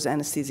 one of those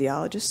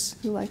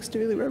anesthesiologists who likes to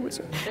really work with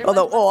her,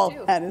 although all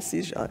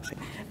anesthesiologists.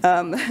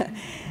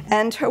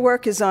 And her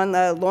work is on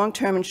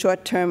long-term and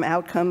short-term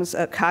outcomes,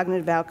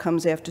 cognitive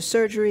outcomes after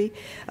surgery,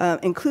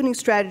 including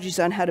strategies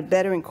on how to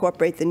better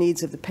incorporate the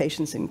needs of the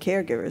patients and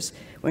caregivers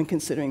when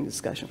considering the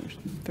discussion.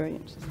 Very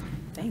interesting.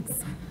 Thanks.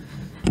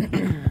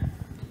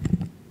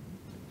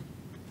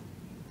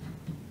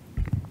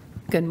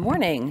 Good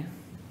morning.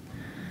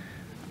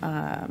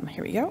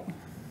 Here we go.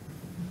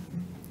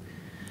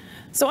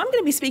 So I'm going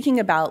to be speaking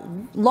about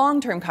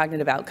long-term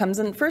cognitive outcomes.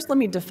 And first, let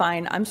me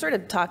define, I'm sort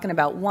of talking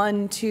about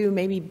 1, 2,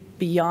 maybe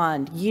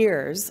beyond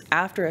years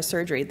after a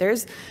surgery.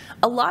 There's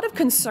a lot of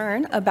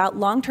concern about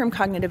long-term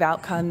cognitive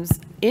outcomes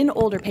in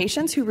older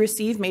patients who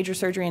receive major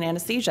surgery and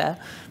anesthesia.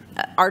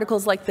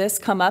 Articles like this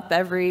come up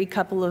every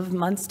couple of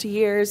months to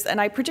years, and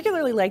I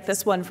particularly like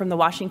this one from the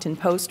Washington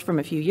Post from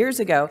a few years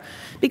ago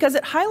because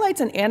it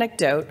highlights an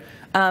anecdote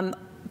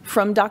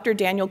from Dr.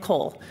 Daniel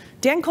Cole.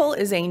 Dan Cole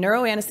is a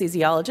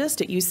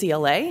neuroanesthesiologist at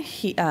UCLA.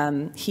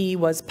 He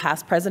was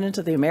past president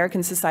of the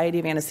American Society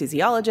of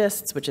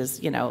Anesthesiologists, which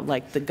is,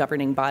 like the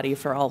governing body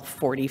for all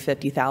 40,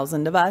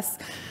 50,000 of us.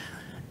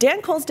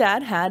 Dan Cole's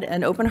dad had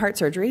an open heart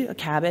surgery, a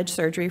CABG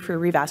surgery for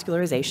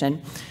revascularization,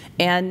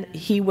 and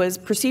he was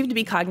perceived to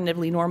be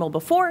cognitively normal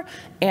before,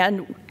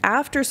 and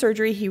after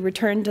surgery he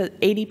returned to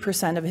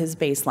 80% of his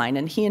baseline,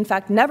 and he in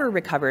fact never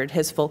recovered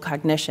his full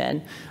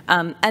cognition.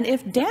 And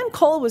if Dan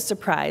Cole was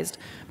surprised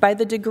by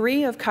the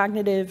degree of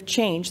cognitive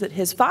change that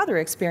his father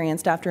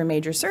experienced after a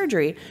major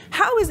surgery,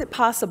 how is it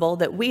possible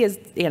that we as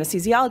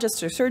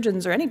anesthesiologists or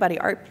surgeons or anybody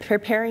are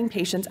preparing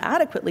patients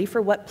adequately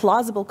for what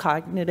plausible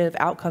cognitive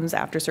outcomes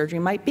after surgery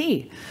might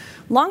be?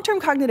 Long-term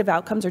cognitive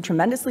outcomes are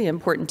tremendously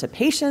important to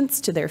patients,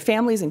 to their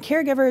families and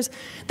caregivers.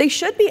 They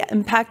should be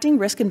impacting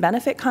risk and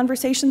benefit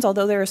conversations,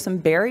 although there are some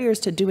barriers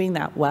to doing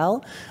that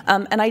well,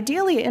 and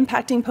ideally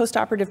impacting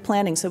postoperative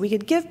planning so we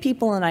could give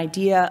people an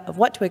idea of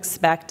what to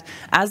expect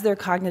as their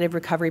cognitive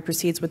recovery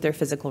proceeds with their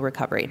physical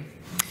recovery.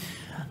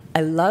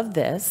 I love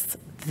this.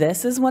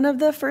 This is one of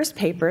the first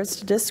papers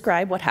to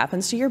describe what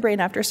happens to your brain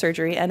after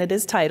surgery, and it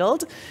is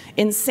titled,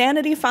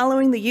 "Insanity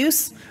Following the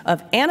Use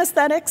of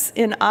Anesthetics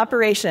in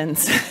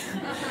Operations."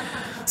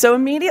 So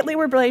immediately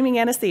we're blaming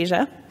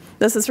anesthesia.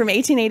 This is from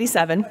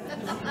 1887,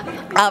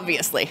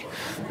 obviously.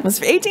 It was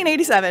from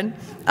 1887.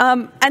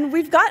 And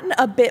we've gotten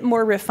a bit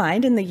more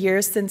refined in the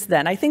years since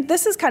then. I think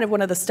this is kind of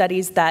one of the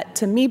studies that,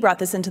 to me, brought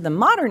this into the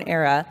modern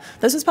era.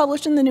 This was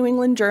published in the New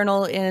England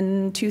Journal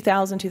in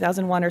 2000,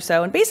 2001 or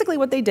so. And basically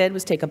what they did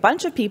was take a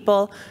bunch of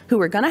people who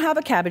were going to have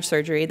a CABG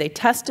surgery. They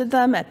tested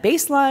them at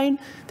baseline.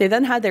 They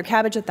then had their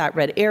CABG at that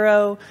red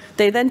arrow.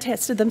 They then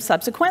tested them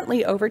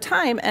subsequently over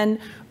time. And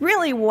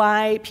really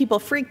why people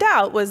freaked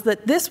out was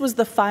that this was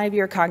the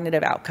 5-year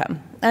cognitive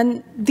outcome.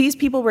 And these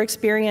people were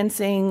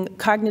experiencing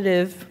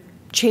cognitive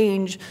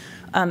change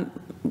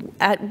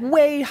at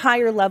way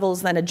higher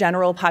levels than a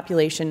general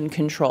population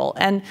control.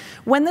 And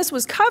when this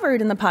was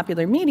covered in the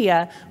popular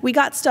media, we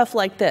got stuff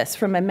like this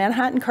from a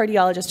Manhattan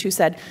cardiologist who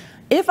said,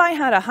 if I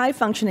had a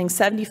high-functioning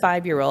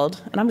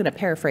 75-year-old, and I'm going to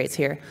paraphrase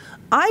here,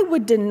 I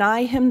would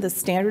deny him the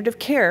standard of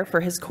care for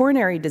his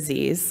coronary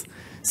disease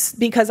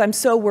because I'm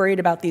so worried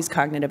about these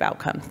cognitive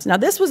outcomes. Now,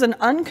 this was an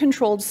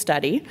uncontrolled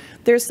study.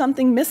 There's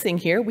something missing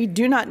here. We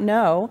do not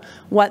know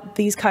what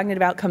these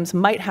cognitive outcomes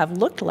might have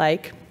looked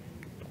like.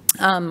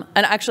 And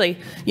actually,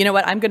 you know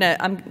what,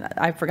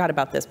 I forgot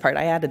about this part,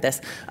 I added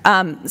this.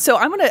 So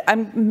I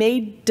may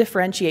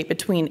differentiate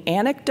between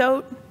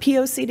anecdote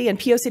POCD, and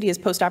POCD is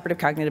postoperative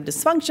cognitive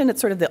dysfunction. It's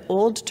sort of the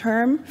old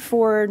term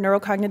for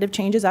neurocognitive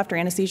changes after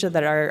anesthesia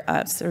that are,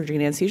 surgery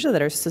and anesthesia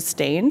that are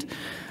sustained.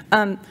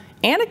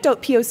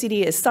 Anecdote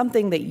POCD is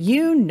something that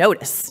you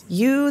notice.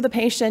 You, the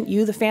patient,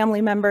 you, the family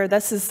member,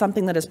 this is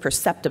something that is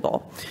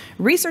perceptible.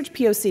 Research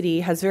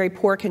POCD has very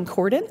poor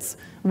concordance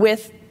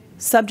with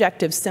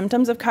subjective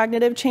symptoms of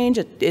cognitive change.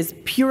 It is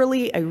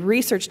purely a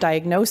research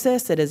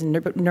diagnosis. It is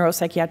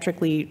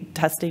neuropsychiatrically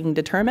testing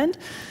determined.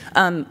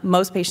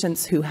 Most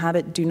patients who have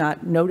it do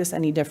not notice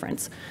any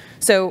difference.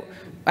 So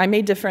I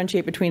may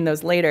differentiate between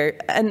those later.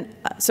 And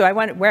so I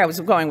went where I was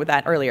going with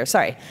that earlier,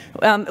 sorry.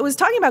 It was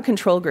talking about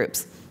control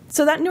groups.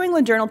 So that New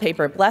England Journal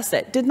paper, bless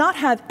it, did not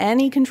have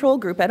any control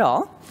group at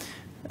all.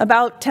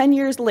 About 10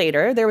 years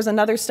later, there was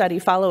another study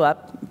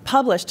follow-up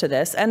published to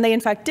this, and they in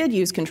fact did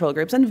use control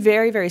groups, and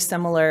very, very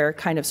similar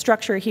kind of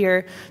structure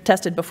here,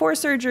 tested before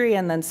surgery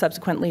and then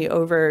subsequently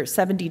over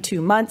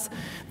 72 months.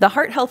 The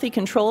heart-healthy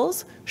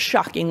controls,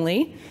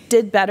 shockingly,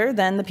 did better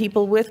than the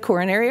people with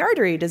coronary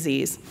artery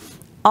disease.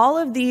 All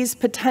of these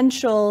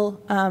potential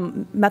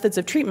methods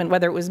of treatment,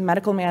 whether it was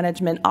medical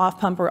management,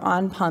 off-pump or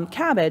on-pump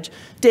CABG,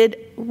 did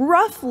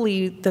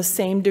roughly the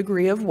same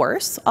degree of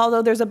worse,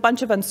 although there's a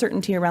bunch of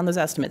uncertainty around those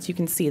estimates. You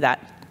can see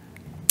that.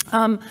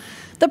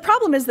 The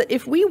problem is that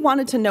if we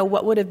wanted to know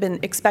what would have been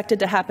expected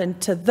to happen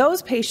to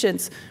those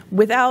patients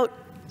without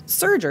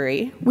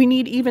surgery, we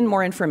need even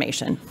more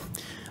information.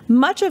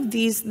 Much of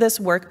this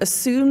work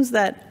assumes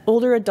that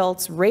older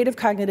adults' rate of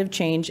cognitive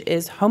change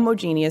is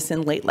homogeneous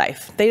in late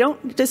life. They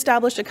don't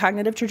establish a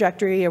cognitive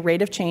trajectory, a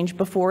rate of change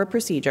before a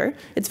procedure.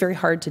 It's very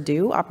hard to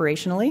do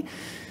operationally.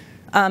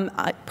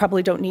 I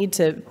probably don't need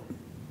to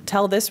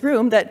tell this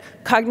room that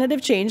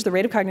cognitive change, the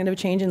rate of cognitive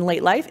change in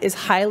late life, is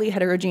highly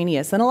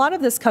heterogeneous. And a lot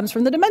of this comes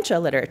from the dementia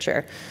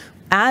literature.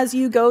 As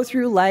you go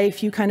through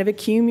life, you kind of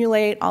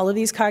accumulate all of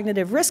these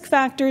cognitive risk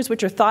factors,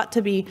 which are thought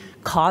to be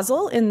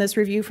causal in this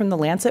review from the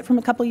Lancet from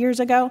a couple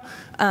years ago.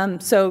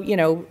 So, you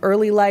know,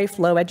 early life,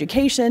 low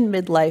education,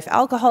 midlife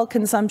alcohol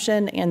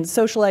consumption, and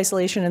social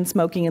isolation and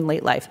smoking in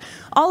late life.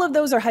 All of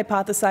those are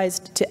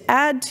hypothesized to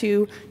add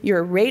to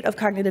your rate of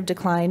cognitive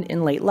decline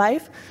in late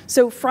life.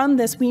 So from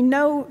this, we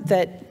know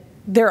that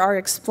there are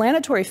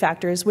explanatory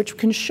factors which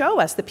can show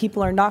us that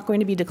people are not going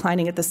to be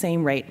declining at the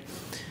same rate.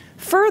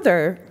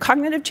 Further,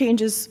 cognitive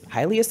change is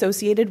highly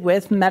associated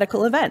with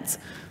medical events.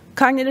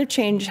 Cognitive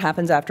change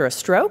happens after a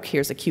stroke.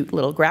 Here's a cute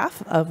little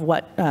graph of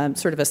what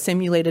sort of a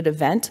simulated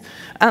event.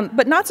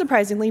 But not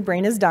surprisingly,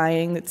 brain is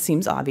dying. It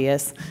seems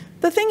obvious.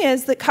 The thing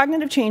is that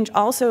cognitive change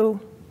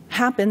also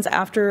happens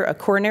after a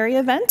coronary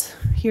event.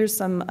 Here's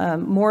some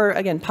more,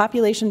 again,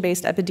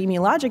 population-based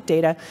epidemiologic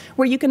data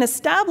where you can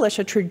establish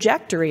a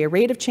trajectory, a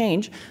rate of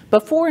change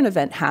before an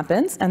event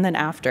happens and then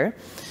after.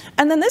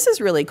 And then this is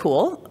really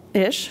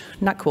cool-ish,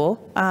 not cool.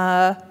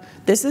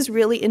 This is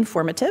really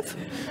informative.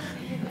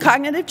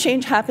 Cognitive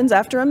change happens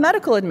after a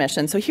medical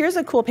admission. So here's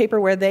a cool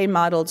paper where they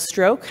modeled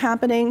stroke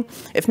happening.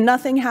 If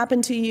nothing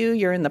happened to you,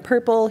 you're in the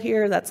purple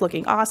here, that's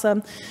looking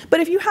awesome. But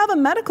if you have a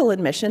medical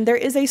admission, there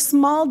is a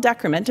small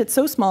decrement. It's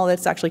so small that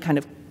it's actually kind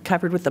of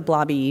covered with the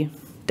blobby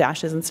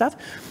dashes and stuff.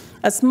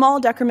 A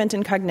small decrement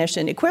in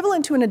cognition,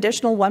 equivalent to an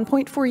additional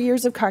 1.4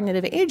 years of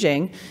cognitive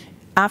aging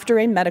after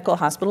a medical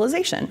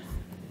hospitalization.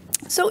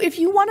 So if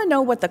you want to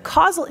know what the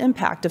causal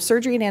impact of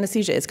surgery and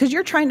anesthesia is, because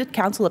you're trying to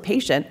counsel a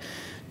patient,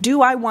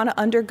 do I want to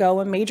undergo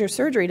a major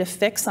surgery to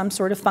fix some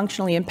sort of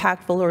functionally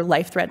impactful or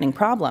life-threatening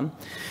problem?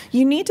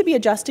 You need to be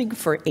adjusting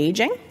for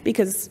aging,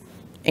 because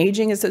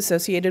aging is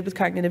associated with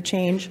cognitive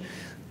change.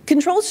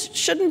 Controls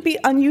shouldn't be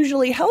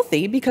unusually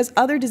healthy, because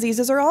other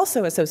diseases are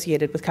also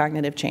associated with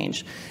cognitive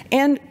change.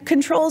 And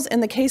controls in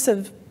the case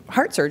of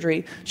heart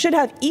surgery should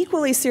have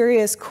equally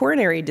serious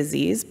coronary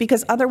disease,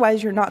 because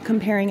otherwise you're not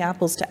comparing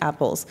apples to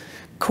apples.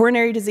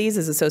 Coronary disease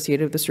is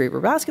associated with the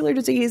cerebrovascular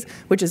disease,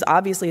 which is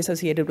obviously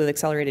associated with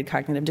accelerated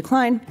cognitive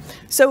decline.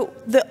 So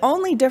the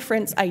only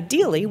difference,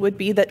 ideally, would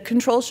be that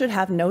controls should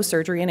have no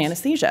surgery and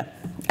anesthesia.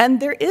 And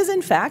there is,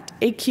 in fact,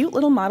 a cute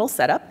little model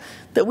setup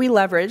that we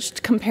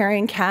leveraged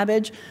comparing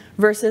CABG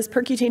versus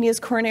percutaneous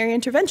coronary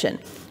intervention,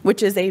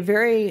 which is a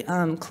very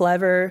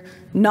clever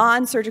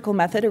non-surgical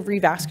method of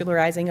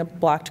revascularizing a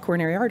blocked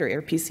coronary artery,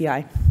 or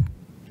PCI.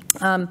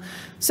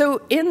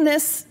 So in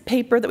this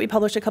paper that we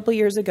published a couple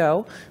years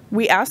ago,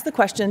 we asked the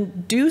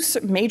question, do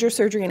major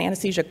surgery and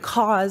anesthesia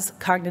cause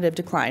cognitive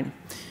decline?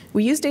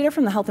 We used data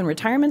from the Health and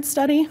Retirement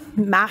Study,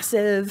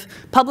 massive,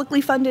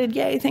 publicly funded,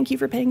 yay, thank you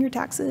for paying your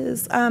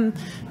taxes,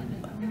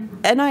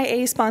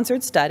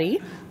 NIA-sponsored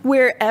study,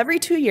 where every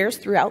 2 years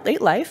throughout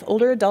late life,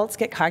 older adults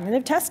get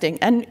cognitive testing,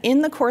 and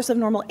in the course of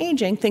normal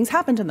aging, things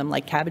happen to them,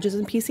 like CABGs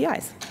and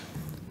PCIs.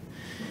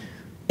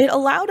 It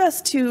allowed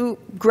us to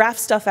graph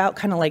stuff out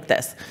kind of like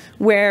this,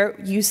 where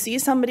you see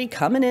somebody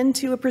coming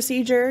into a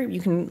procedure, you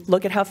can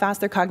look at how fast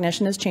their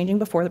cognition is changing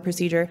before the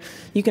procedure,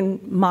 you can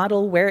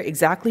model where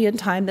exactly in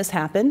time this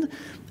happened,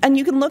 and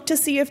you can look to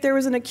see if there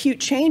was an acute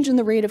change in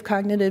the rate of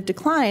cognitive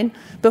decline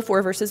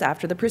before versus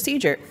after the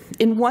procedure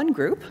in one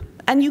group,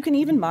 and you can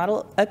even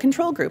model a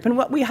control group. And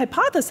what we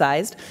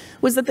hypothesized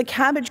was that the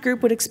CABG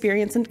group would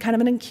experience kind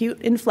of an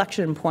acute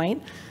inflection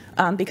point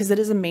because it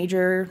is a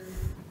major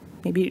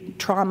maybe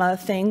trauma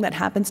thing that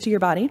happens to your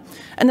body,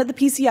 and that the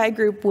PCI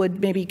group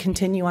would maybe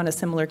continue on a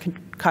similar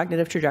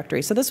cognitive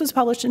trajectory. So this was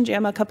published in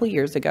JAMA a couple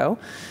years ago,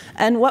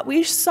 and what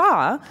we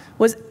saw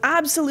was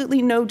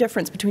absolutely no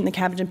difference between the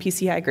CABG and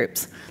PCI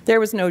groups. There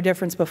was no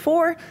difference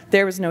before,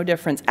 there was no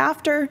difference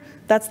after.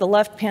 That's the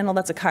left panel,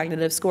 that's a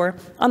cognitive score.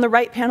 On the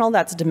right panel,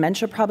 that's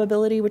dementia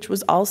probability, which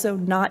was also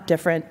not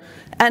different.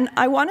 And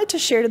I wanted to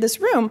share to this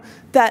room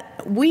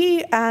that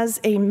we as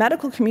a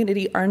medical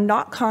community are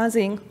not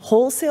causing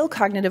wholesale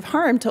cognitive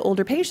harm to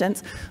older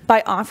patients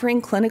by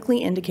offering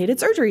clinically indicated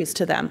surgeries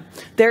to them.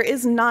 There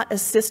is not a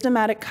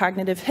systematic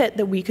cognitive hit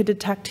that we could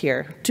detect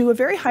here to a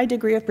very high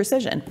degree of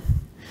precision.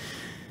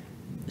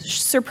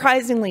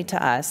 Surprisingly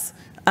to us,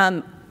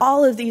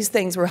 all of these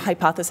things were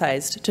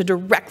hypothesized to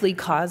directly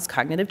cause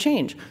cognitive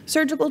change.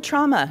 Surgical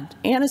trauma,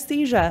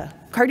 anesthesia,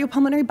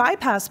 cardiopulmonary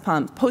bypass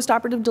pump,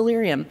 postoperative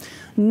delirium.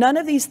 None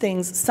of these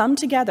things summed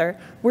together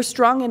were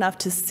strong enough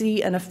to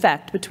see an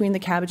effect between the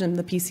CABG and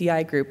the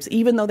PCI groups,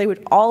 even though they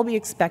would all be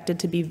expected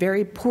to be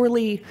very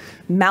poorly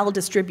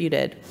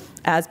maldistributed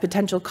as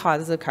potential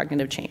causes of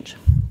cognitive change.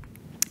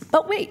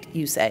 But wait,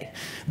 you say,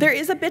 there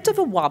is a bit of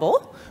a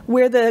wobble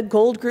where the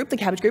gold group, the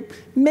CABG group,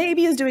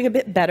 maybe is doing a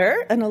bit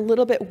better and a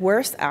little bit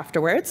worse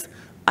afterwards.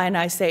 And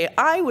I say,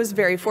 I was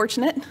very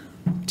fortunate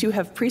to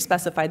have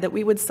pre-specified that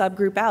we would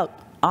subgroup out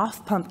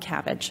off-pump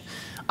CABG.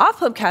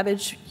 Off-pump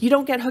CABG, you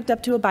don't get hooked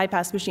up to a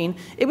bypass machine.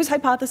 It was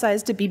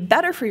hypothesized to be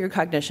better for your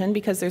cognition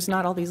because there's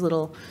not all these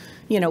little,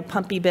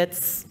 pumpy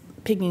bits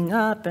picking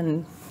up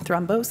and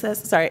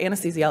thrombosis. Sorry,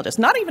 anesthesiologist.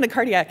 Not even a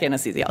cardiac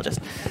anesthesiologist.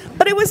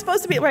 But it was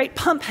supposed to be, right,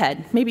 pump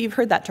head. Maybe you've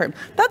heard that term.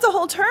 That's a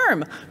whole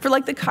term for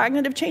like the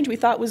cognitive change we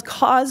thought was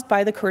caused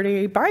by the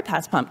coronary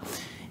bypass pump.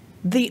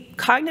 The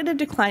cognitive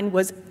decline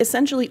was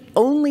essentially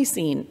only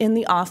seen in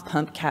the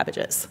off-pump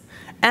CABGs.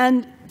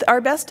 And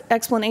our best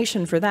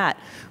explanation for that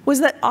was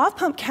that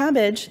off-pump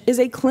CABG is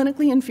a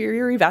clinically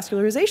inferior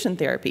revascularization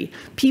therapy.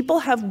 People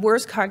have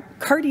worse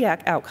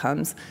cardiac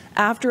outcomes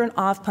after an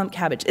off-pump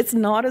CABG. It's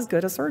not as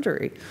good as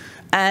surgery.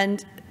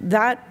 And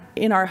that,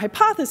 in our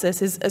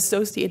hypothesis, is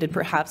associated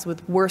perhaps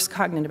with worse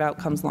cognitive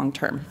outcomes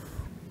long-term.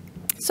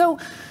 So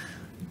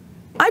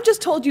I've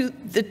just told you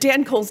that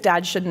Dan Cole's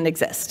dad shouldn't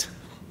exist.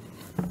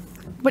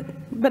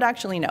 But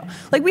actually, no.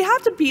 Like, we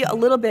have to be a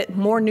little bit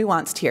more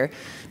nuanced here,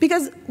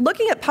 because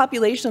looking at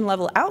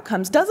population-level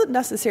outcomes doesn't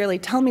necessarily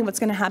tell me what's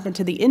going to happen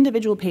to the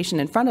individual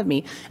patient in front of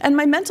me. And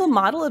my mental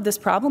model of this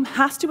problem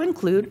has to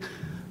include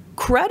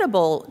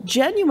credible,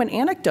 genuine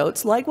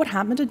anecdotes like what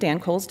happened to Dan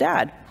Cole's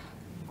dad.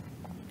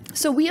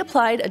 So we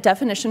applied a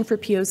definition for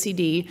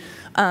POCD,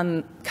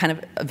 kind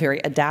of a very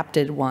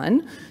adapted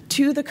one,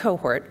 to the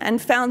cohort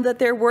and found that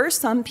there were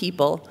some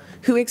people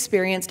who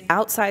experienced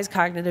outsized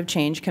cognitive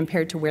change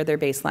compared to where their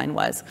baseline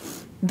was.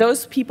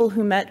 Those people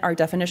who met our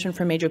definition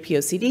for major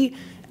POCD,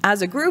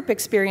 as a group,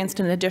 experienced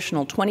an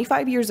additional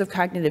 25 years of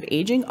cognitive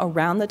aging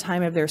around the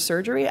time of their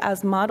surgery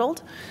as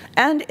modeled,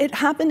 and it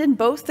happened in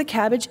both the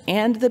CABG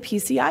and the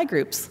PCI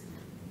groups.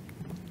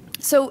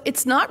 So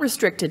it's not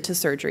restricted to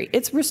surgery.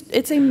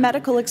 It's a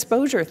medical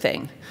exposure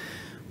thing.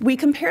 We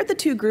compared the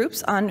two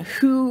groups on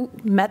who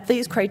met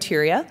these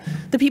criteria.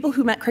 The people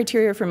who met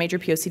criteria for major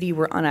POCD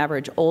were on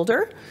average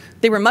older.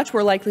 They were much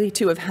more likely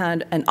to have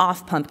had an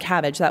off-pump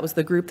CABG. That was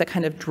the group that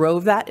kind of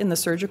drove that in the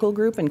surgical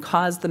group and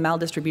caused the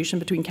maldistribution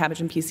between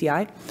CABG and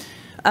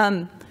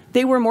PCI.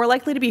 They were more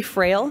likely to be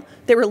frail.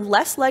 They were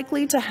less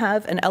likely to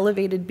have an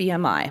elevated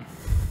BMI.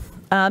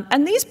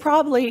 And these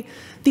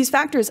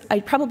factors, I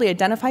probably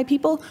identify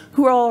people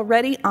who are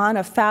already on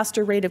a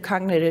faster rate of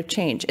cognitive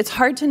change. It's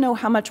hard to know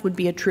how much would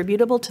be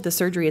attributable to the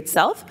surgery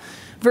itself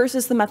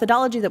versus the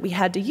methodology that we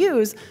had to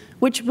use,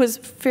 which was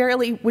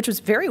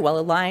very well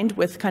aligned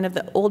with kind of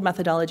the old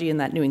methodology in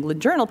that New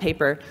England Journal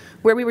paper,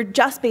 where we were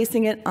just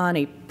basing it on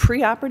a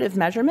preoperative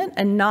measurement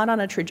and not on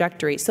a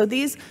trajectory. So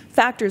these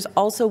factors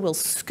also will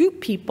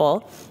scoop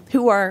people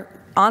who are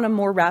on a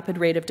more rapid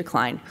rate of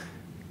decline.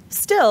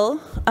 Still,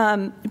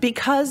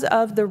 because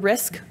of the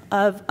risk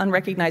of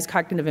unrecognized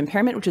cognitive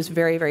impairment, which is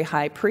very, very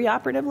high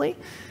preoperatively,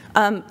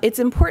 it's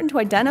important to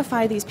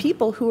identify these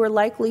people who are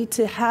likely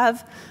to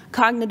have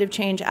cognitive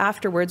change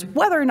afterwards,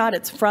 whether or not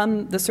it's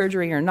from the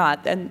surgery or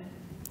not. And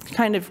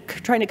kind of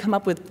trying to come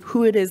up with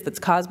who it is that's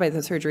caused by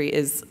the surgery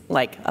is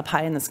like a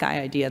pie-in-the-sky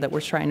idea that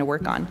we're trying to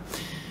work on.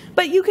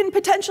 But you can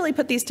potentially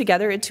put these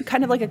together into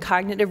kind of like a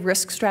cognitive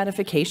risk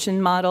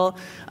stratification model.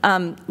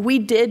 We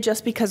did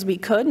just because we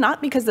could,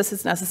 not because this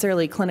is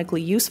necessarily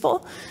clinically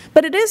useful,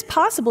 but it is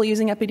possible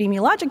using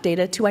epidemiologic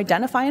data to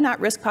identify an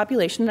at-risk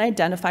population and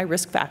identify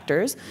risk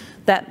factors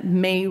that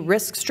may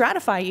risk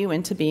stratify you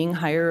into being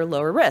higher or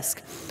lower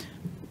risk.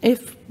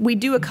 If we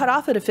do a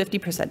cutoff at a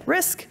 50%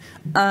 risk,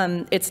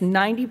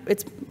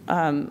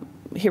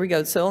 here we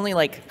go, so only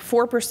like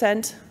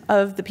 4%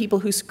 of the people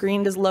who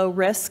screened as low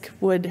risk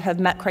would have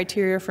met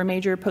criteria for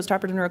major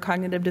postoperative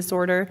neurocognitive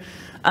disorder.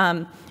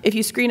 If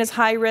you screen as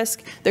high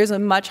risk, there's a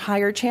much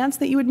higher chance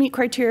that you would meet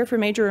criteria for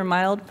major or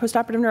mild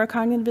postoperative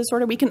neurocognitive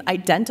disorder. We can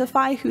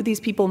identify who these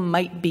people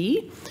might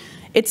be.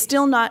 It's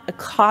still not a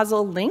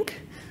causal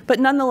link, but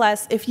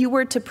nonetheless, if you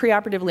were to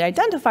preoperatively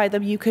identify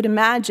them, you could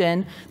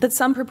imagine that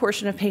some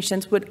proportion of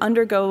patients would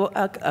undergo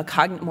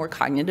a more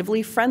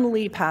cognitively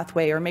friendly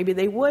pathway, or maybe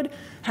they would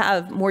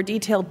have more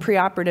detailed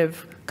preoperative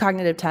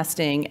cognitive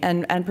testing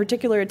and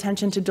particular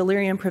attention to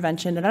delirium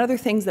prevention and other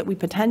things that we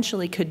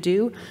potentially could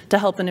do to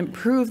help and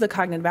improve the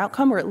cognitive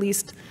outcome, or at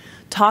least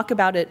talk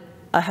about it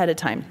ahead of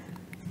time.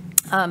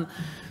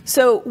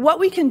 So what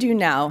we can do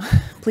now,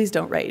 please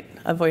don't write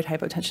avoid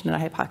hypotension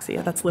and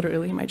hypoxia, that's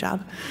literally my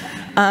job,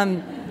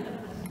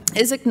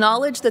 is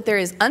acknowledge that there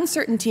is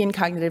uncertainty in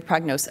cognitive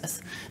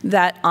prognosis,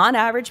 that on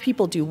average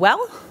people do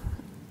well.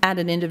 At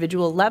an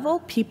individual level,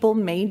 people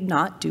may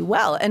not do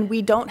well, and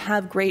we don't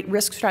have great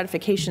risk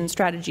stratification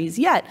strategies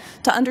yet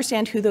to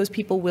understand who those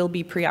people will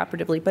be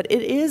preoperatively, but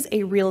it is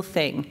a real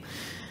thing.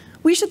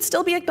 We should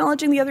still be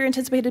acknowledging the other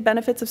anticipated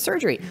benefits of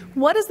surgery.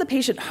 What is the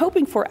patient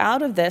hoping for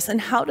out of this, and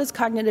how does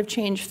cognitive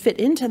change fit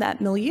into that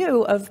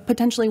milieu of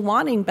potentially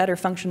wanting better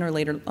function or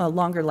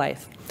longer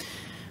life?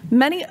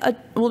 Many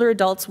older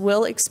adults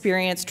will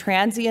experience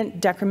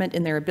transient decrement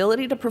in their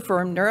ability to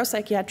perform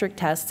neuropsychiatric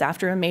tests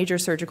after a major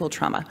surgical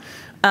trauma.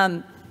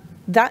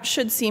 That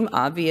should seem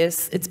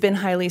obvious. It's been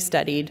highly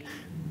studied.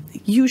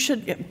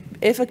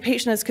 If a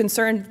patient is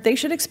concerned, they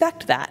should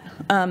expect that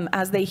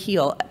as they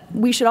heal.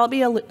 We should all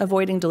be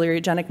avoiding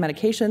deliriogenic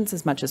medications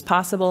as much as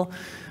possible.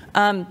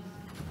 And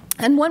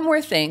one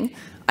more thing,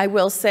 I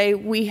will say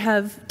we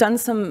have done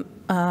some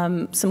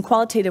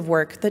qualitative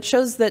work that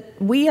shows that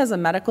we as a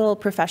medical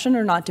profession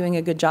are not doing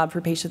a good job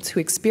for patients who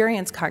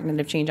experience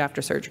cognitive change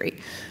after surgery.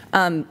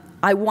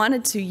 I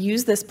wanted to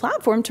use this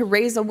platform to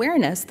raise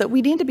awareness that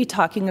we need to be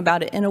talking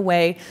about it in a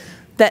way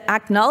that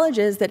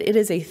acknowledges that it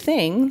is a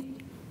thing,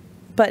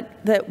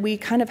 but that we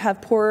kind of have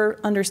poor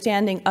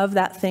understanding of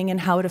that thing and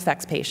how it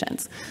affects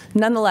patients.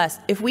 Nonetheless,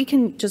 if we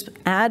can just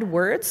add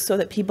words so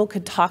that people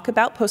could talk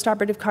about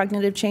postoperative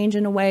cognitive change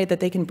in a way that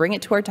they can bring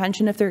it to our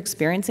attention if they're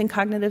experiencing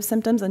cognitive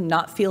symptoms and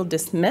not feel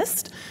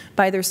dismissed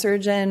by their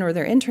surgeon or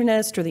their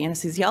internist or the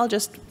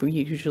anesthesiologist, we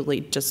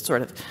usually just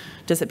sort of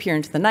disappear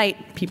into the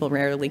night. People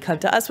rarely come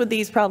to us with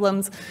these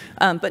problems.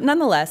 But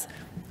nonetheless,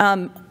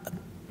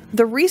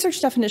 the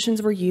research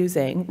definitions we're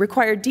using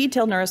require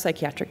detailed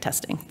neuropsychiatric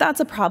testing. That's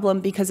a problem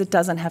because it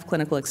doesn't have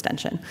clinical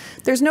extension.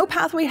 There's no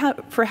pathway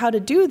for how to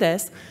do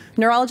this.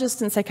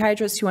 Neurologists and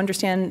psychiatrists who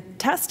understand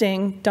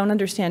testing don't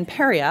understand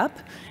peri-op.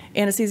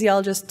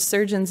 Anesthesiologists,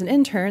 surgeons, and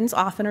interns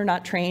often are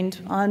not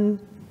trained on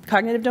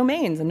cognitive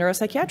domains and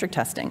neuropsychiatric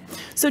testing.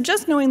 So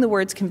just knowing the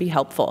words can be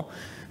helpful.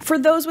 For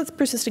those with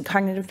persistent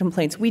cognitive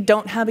complaints, we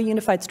don't have a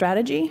unified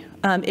strategy.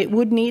 It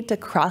would need to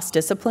cross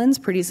disciplines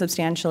pretty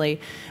substantially.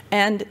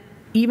 And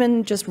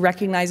even just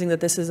recognizing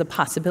that this is a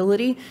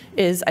possibility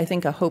is, I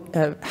think, a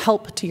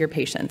help to your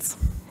patients.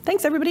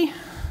 Thanks, everybody.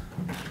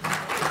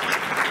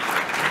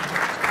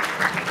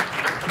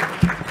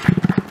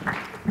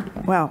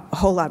 Wow, a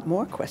whole lot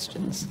more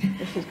questions.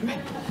 This is great.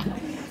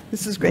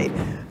 This is great.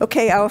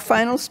 Okay, our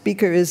final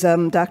speaker is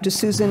Dr.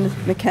 Susan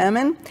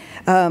McCammon.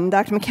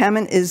 Dr.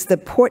 McCammon is the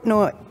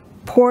Poynor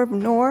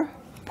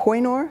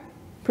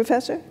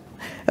Professor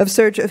of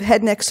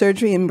Head Neck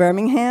Surgery in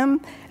Birmingham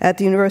at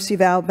the University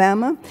of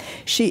Alabama.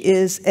 She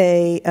is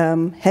a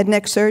head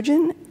neck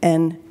surgeon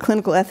and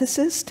clinical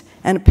ethicist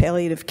and a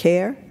palliative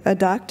care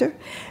doctor.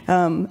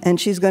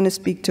 And she's going to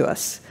speak to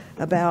us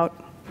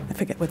about, I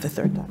forget what the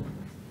third topic.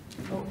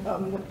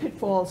 The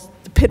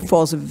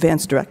pitfalls of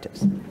advanced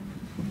directives.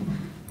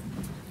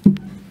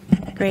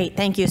 Great,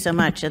 thank you so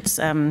much. It's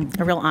a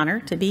real honor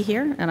to be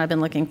here, and I've been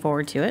looking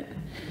forward to it.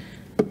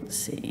 Let's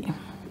see.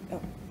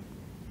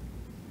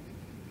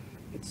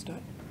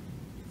 Start.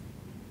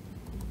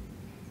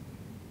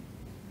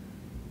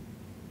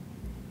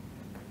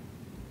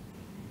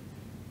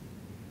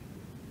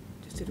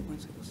 Just did it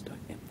once, it will start.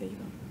 Yep, there you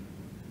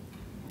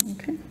go.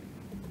 Okay.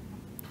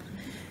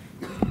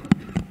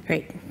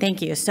 Great,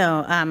 thank you.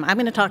 So I'm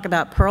going to talk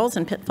about pearls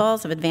and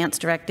pitfalls of advanced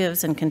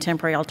directives and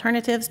contemporary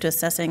alternatives to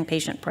assessing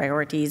patient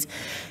priorities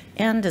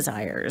and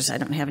desires. I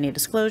don't have any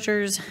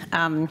disclosures.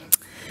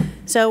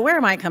 So where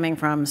am I coming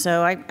from?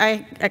 So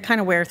I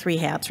kind of wear three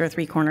hats, or a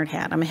three-cornered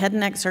hat. I'm a head and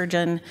neck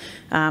surgeon,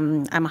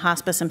 I'm a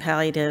hospice and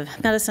palliative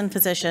medicine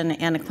physician,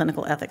 and a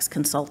clinical ethics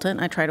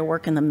consultant. I try to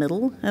work in the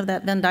middle of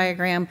that Venn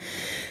diagram.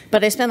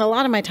 But I spend a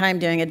lot of my time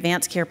doing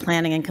advanced care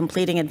planning and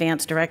completing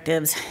advanced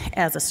directives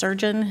as a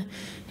surgeon,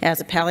 as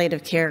a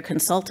palliative care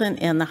consultant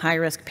in the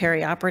high-risk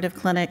perioperative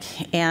clinic,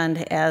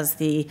 and as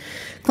the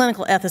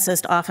clinical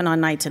ethicist often on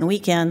nights and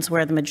weekends,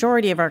 where the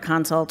majority of our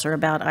consults are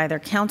about either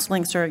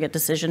counseling surrogate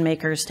decision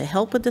makers to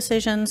help with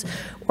decisions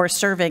or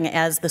serving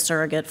as the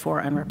surrogate for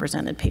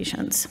unrepresented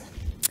patients.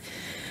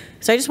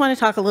 So I just want to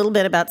talk a little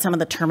bit about some of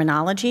the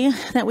terminology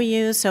that we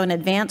use. So an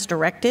advanced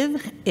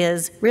directive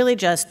is really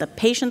just the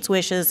patient's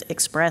wishes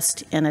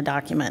expressed in a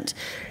document.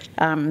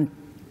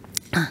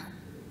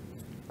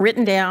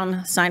 Written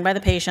down, signed by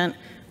the patient,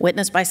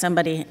 witnessed by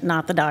somebody,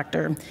 not the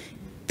doctor.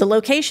 The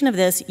location of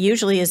this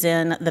usually is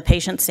in the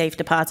patient's safe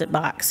deposit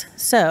box,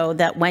 so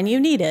that when you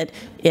need it,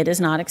 it is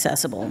not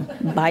accessible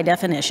by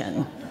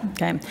definition.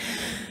 Okay.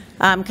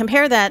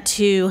 Compare that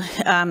to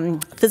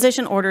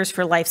physician orders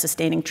for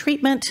life-sustaining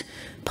treatment,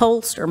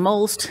 POLST or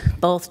MOLST,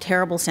 both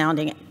terrible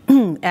sounding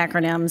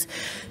acronyms,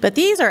 but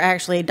these are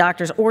actually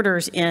doctor's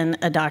orders in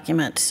a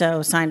document.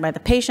 So signed by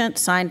the patient,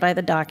 signed by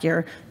the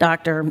doctor,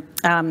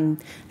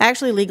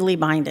 actually legally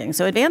binding.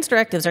 So advanced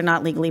directives are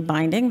not legally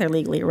binding, they're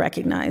legally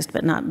recognized,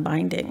 but not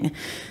binding.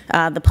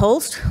 The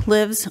POLST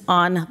lives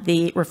on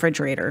the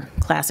refrigerator,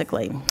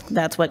 classically.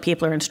 That's what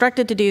people are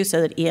instructed to do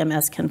so that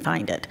EMS can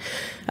find it.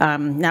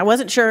 Now I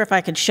wasn't sure if I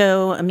could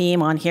show a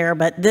meme on here,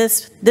 but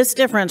this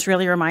difference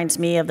really reminds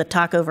me of the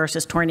taco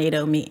versus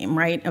tornado meme,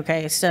 right?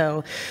 Okay,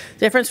 so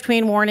difference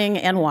between warning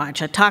and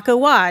watch. A taco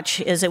watch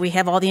is that we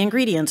have all the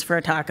ingredients for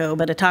a taco,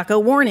 but a taco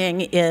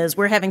warning is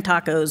we're having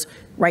tacos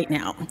right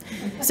now.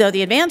 So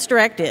the advanced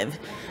directive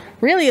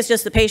really is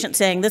just the patient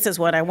saying, this is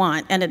what I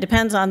want, and it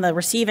depends on the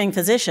receiving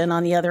physician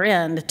on the other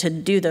end to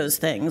do those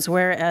things,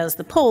 whereas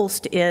the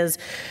POLST is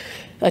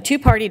a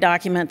two-party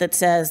document that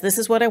says, this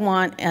is what I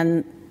want,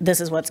 and this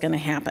is what's going to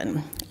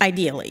happen,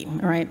 ideally,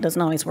 all right? It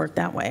doesn't always work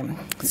that way.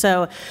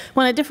 So I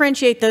want to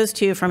differentiate those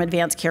two from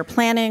advanced care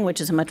planning,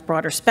 which is a much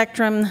broader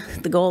spectrum.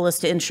 The goal is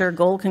to ensure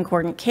goal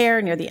concordant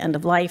care near the end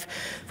of life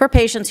for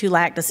patients who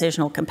lack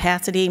decisional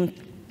capacity.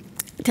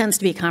 It tends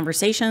to be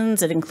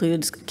conversations. It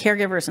includes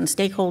caregivers and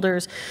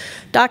stakeholders,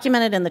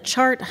 documented in the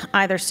chart,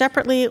 either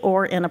separately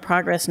or in a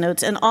progress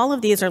notes, and all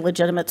of these are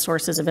legitimate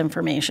sources of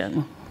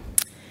information.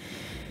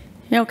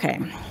 Okay.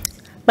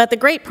 But the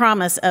great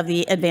promise of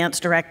the advance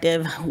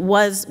directive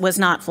was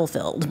not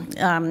fulfilled.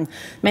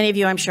 Many of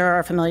you, I'm sure,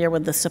 are familiar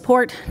with the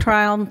support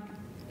trial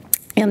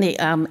in the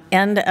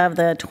end of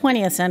the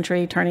 20th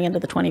century, turning into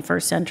the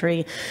 21st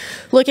century,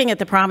 looking at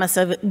the promise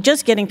of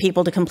just getting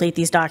people to complete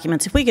these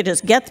documents. If we could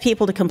just get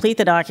people to complete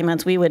the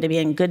documents, we would be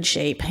in good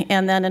shape.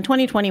 And then in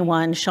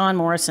 2021, Sean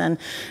Morrison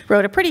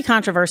wrote a pretty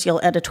controversial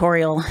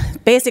editorial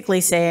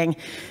basically saying,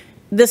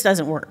 this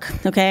doesn't work,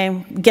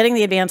 okay? Getting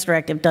the advance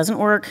directive doesn't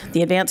work.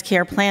 The advanced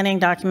care planning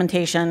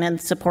documentation and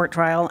support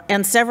trial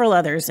and several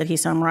others that he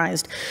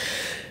summarized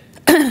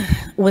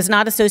was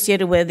not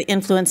associated with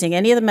influencing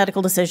any of the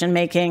medical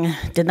decision-making,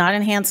 did not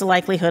enhance the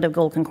likelihood of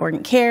goal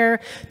concordant care,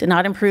 did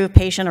not improve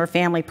patient or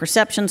family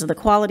perceptions of the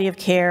quality of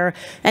care,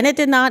 and it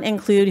did not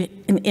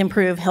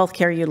improve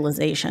healthcare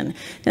utilization.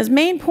 His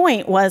main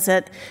point was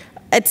that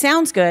it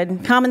sounds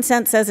good, common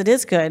sense says it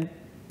is good,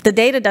 the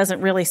data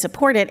doesn't really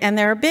support it, and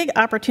there are big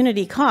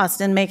opportunity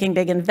costs in making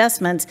big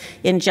investments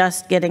in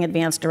just getting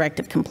advanced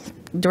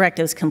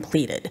directives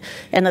completed,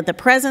 and that the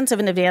presence of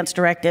an advanced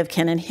directive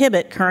can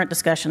inhibit current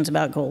discussions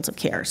about goals of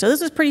care. So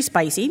this is pretty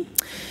spicy,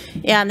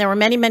 and there were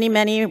many, many,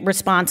 many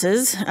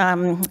responses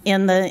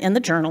in the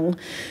journal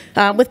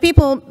with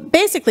people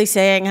basically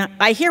saying,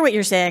 I hear what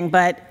you're saying,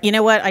 but you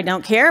know what, I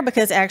don't care,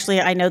 because actually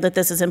I know that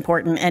this is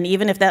important, and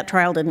even if that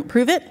trial didn't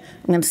prove it,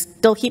 I'm going to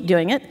still keep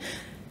doing it.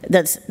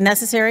 That's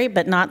necessary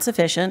but not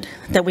sufficient,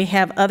 that we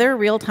have other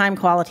real-time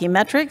quality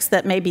metrics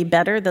that may be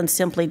better than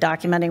simply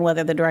documenting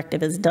whether the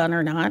directive is done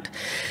or not,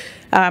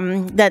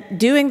 that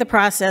doing the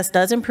process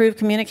does improve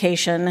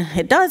communication,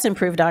 it does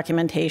improve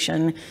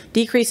documentation,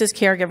 decreases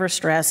caregiver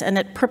stress, and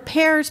it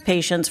prepares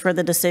patients for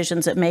the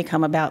decisions that may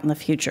come about in the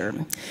future.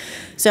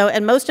 So,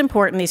 and most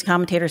important, these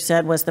commentators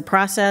said, was the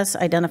process,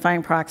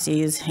 identifying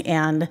proxies,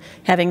 and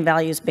having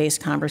values-based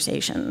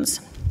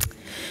conversations.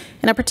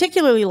 And I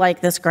particularly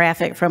like this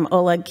graphic from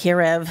Oleg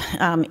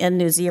Kirev in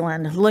New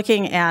Zealand,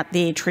 looking at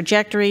the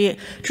trajectory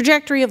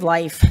of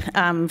life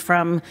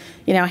from,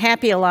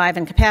 happy, alive,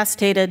 and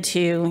incapacitated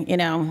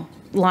to,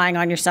 lying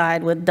on your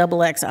side with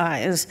XX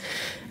eyes,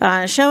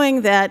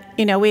 showing that,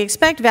 we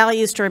expect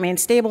values to remain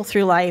stable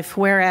through life,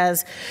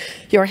 whereas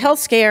your health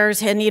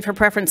scares and need for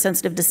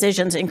preference-sensitive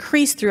decisions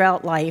increase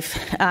throughout life.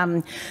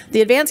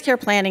 The advanced care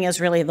planning is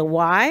really the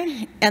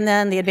why, and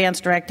then the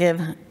advanced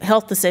directive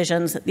health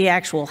decisions, the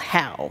actual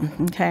how,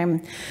 okay?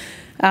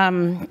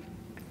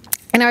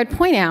 And I would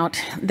point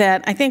out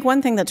that I think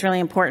one thing that's really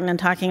important in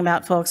talking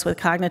about folks with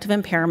cognitive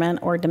impairment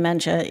or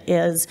dementia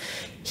is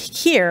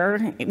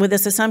here, with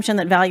this assumption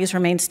that values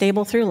remain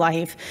stable through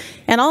life,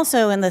 and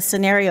also in the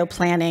scenario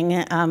planning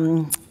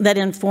that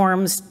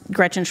informs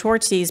Gretchen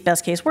Schwartz's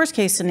best case, worst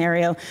case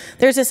scenario,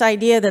 there's this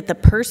idea that the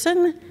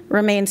person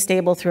remains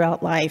stable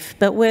throughout life,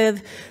 but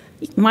with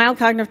mild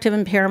cognitive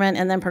impairment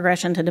and then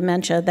progression to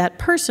dementia, that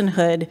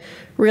personhood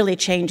really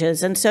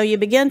changes. And so you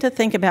begin to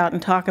think about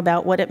and talk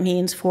about what it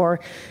means for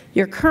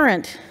your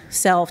current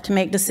self to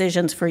make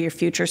decisions for your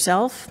future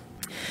self,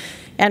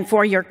 and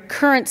for your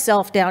current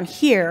self down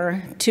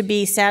here to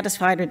be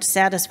satisfied or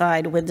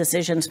dissatisfied with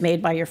decisions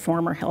made by your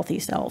former healthy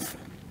self.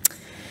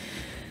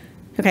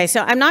 Okay,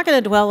 so I'm not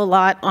going to dwell a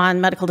lot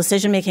on medical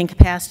decision-making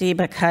capacity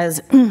because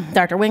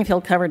Dr.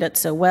 Wingfield covered it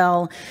so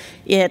well.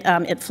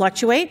 It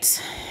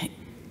fluctuates.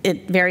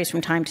 It varies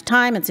from time to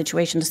time and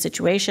situation to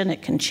situation.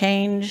 It can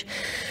change.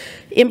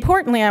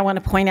 Importantly, I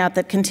want to point out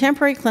that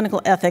contemporary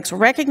clinical ethics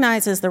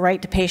recognizes the right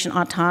to patient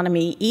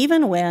autonomy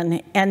even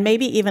when, and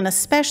maybe even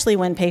especially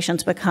when,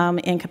 patients become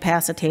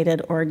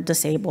incapacitated or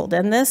disabled.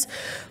 And this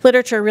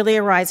literature really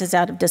arises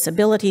out of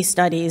disability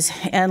studies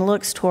and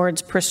looks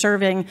towards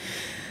preserving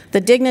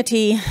the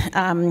dignity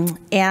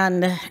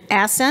and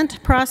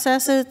assent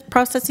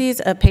processes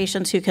of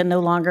patients who can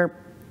no longer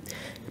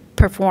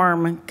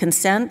perform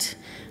consent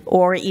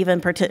or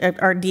even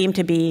are deemed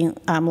to be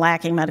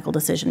lacking medical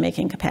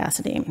decision-making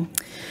capacity.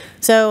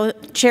 So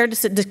shared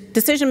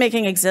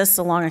decision-making exists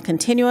along a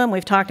continuum.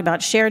 We've talked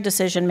about shared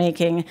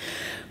decision-making.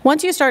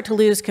 Once you start to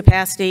lose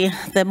capacity,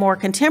 the more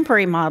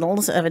contemporary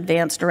models of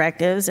advanced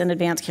directives and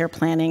advanced care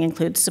planning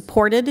include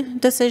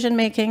supported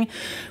decision-making,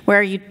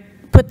 where you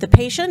put the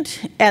patient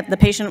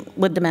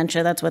with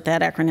dementia, that's what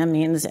that acronym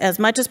means, as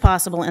much as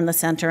possible in the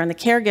center, and the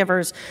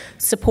caregivers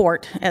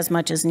support as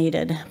much as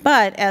needed.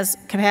 But as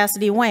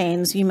capacity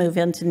wanes, you move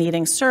into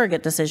needing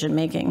surrogate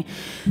decision-making.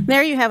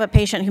 There you have a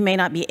patient who may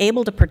not be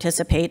able to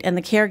participate, and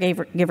the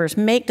caregivers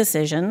make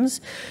decisions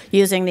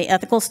using the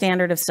ethical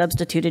standard of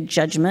substituted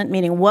judgment,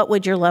 meaning what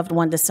would your loved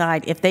one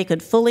decide if they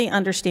could fully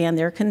understand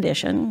their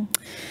condition.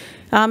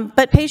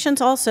 But patients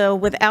also,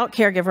 without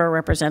caregiver or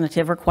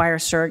representative, require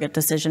surrogate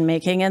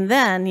decision-making, and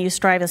then you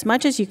strive as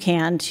much as you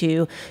can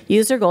to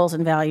use their goals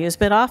and values,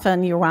 but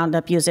often you wound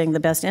up using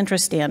the best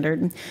interest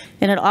standard,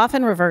 and it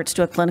often reverts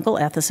to a clinical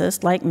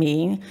ethicist like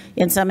me.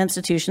 In some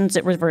institutions,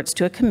 it reverts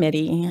to a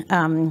committee.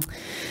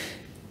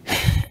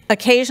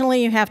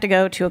 Occasionally, you have to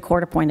go to a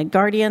court-appointed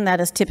guardian. That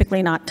is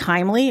typically not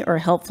timely or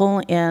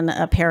helpful in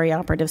a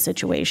perioperative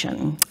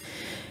situation.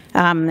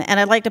 And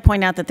I'd like to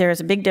point out that there is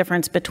a big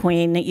difference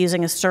between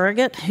using a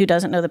surrogate who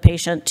doesn't know the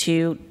patient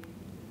to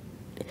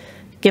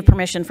give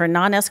permission for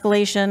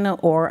non-escalation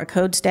or a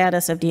code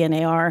status of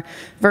DNAR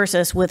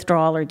versus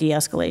withdrawal or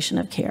de-escalation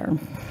of care.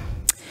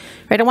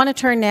 Right, I want to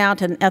turn now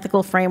to an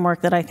ethical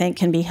framework that I think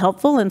can be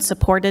helpful in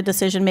supported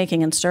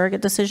decision-making and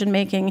surrogate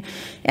decision-making.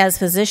 As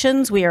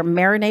physicians, we are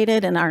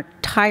marinated in our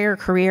entire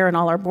career and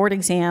all our board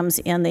exams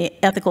in the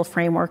ethical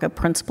framework of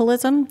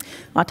principalism,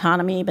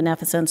 autonomy,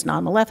 beneficence,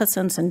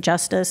 non-maleficence, and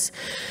justice.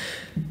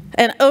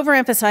 And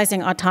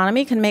overemphasizing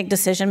autonomy can make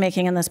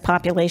decision-making in this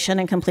population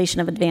and completion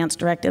of advanced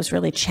directives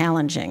really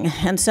challenging.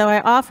 And so I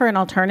offer an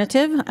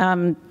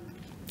alternative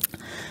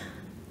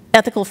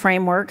ethical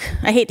framework.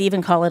 I hate to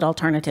even call it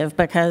alternative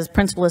because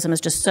principalism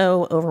is just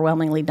so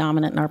overwhelmingly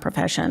dominant in our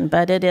profession,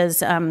 but it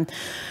is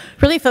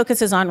really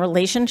focuses on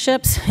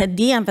relationships. It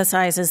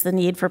de-emphasizes the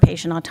need for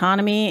patient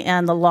autonomy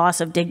and the loss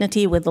of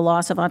dignity with the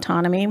loss of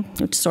autonomy,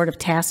 which is sort of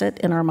tacit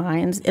in our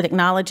minds. It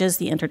acknowledges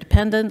the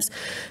interdependence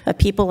of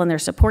people and their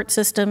support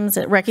systems.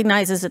 It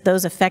recognizes that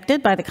those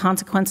affected by the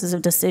consequences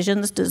of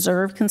decisions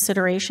deserve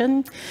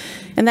consideration,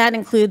 and that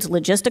includes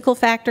logistical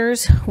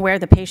factors, where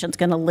the patient's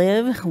going to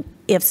live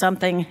if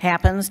something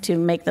happens to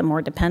make them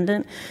more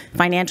dependent,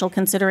 financial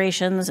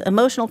considerations,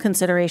 emotional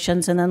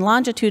considerations, and then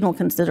longitudinal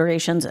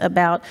considerations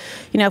about,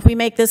 if we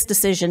make this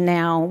decision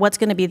now, what's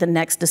going to be the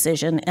next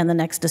decision and the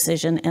next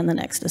decision and the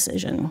next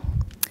decision.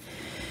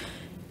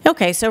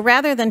 Okay, so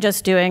rather than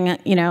just doing, a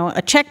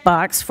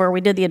checkbox for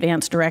we did the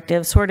advanced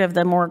directive, sort of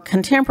the more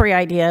contemporary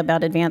idea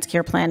about advanced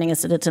care planning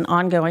is that it's an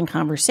ongoing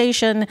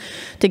conversation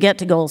to get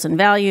to goals and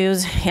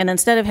values. And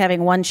instead of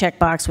having one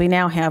checkbox, we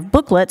now have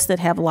booklets that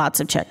have lots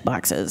of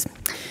checkboxes.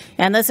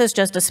 And this is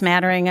just a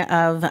smattering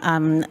of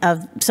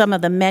some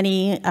of the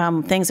many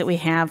things that we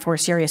have for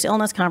serious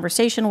illness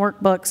conversation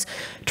workbooks,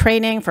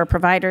 training for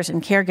providers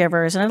and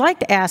caregivers. And I'd like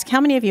to ask, how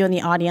many of you in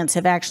the audience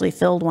have actually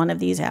filled one of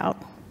these out?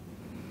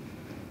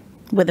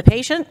 With a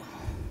patient?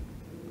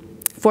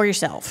 For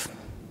yourself?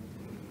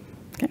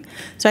 Okay.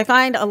 So I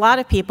find a lot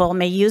of people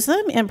may use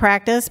them in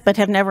practice, but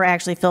have never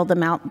actually filled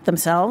them out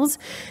themselves.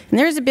 And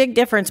there's a big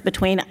difference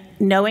between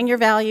knowing your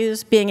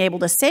values, being able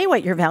to say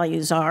what your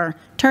values are,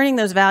 turning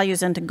those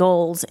values into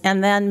goals,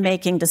 and then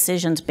making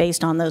decisions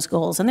based on those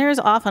goals. And there's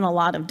often a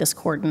lot of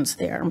discordance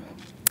there.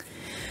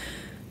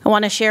 I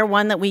want to share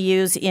one that we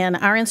use in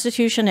our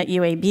institution at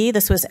UAB.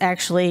 This was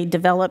actually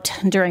developed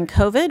during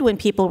COVID when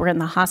people were in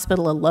the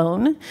hospital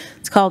alone.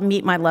 It's called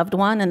Meet My Loved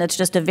One, and it's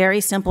just a very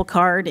simple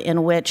card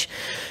in which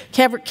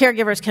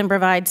caregivers can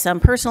provide some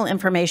personal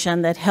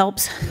information that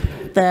helps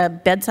the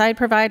bedside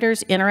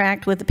providers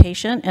interact with the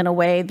patient in a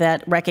way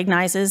that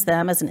recognizes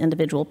them as an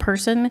individual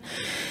person.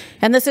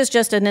 And this is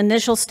just an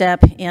initial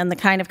step in the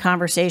kind of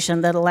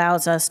conversation that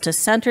allows us to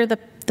center the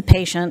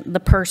patient, the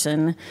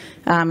person,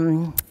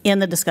 in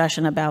the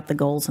discussion about the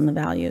goals and the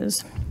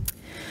values.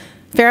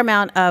 A fair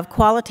amount of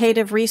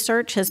qualitative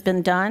research has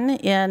been done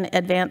in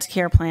advanced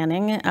care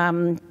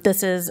planning.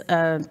 This is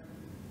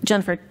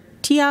Jennifer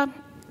Tija,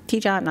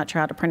 I'm not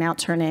sure how to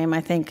pronounce her name, I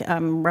think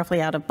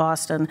roughly out of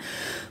Boston,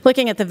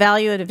 looking at the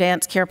value of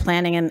advanced care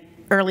planning in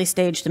early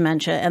stage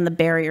dementia and the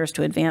barriers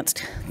to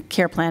advanced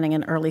care planning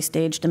in early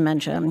stage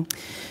dementia.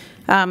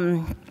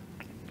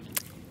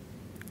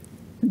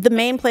 The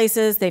main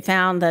places they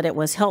found that it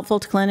was helpful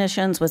to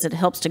clinicians was it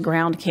helps to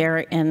ground care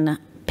in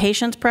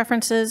patients'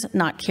 preferences,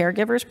 not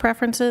caregivers'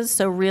 preferences.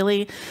 So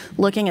really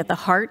looking at the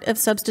heart of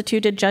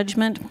substituted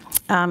judgment.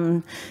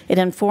 It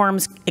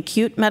informs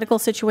acute medical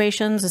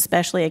situations,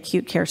 especially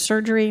acute care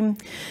surgery.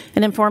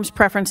 It informs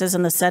preferences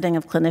in the setting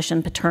of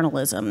clinician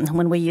paternalism,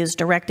 when we use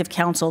directive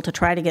counsel to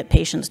try to get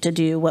patients to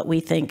do what we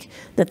think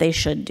that they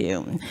should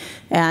do.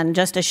 And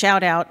just a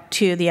shout out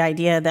to the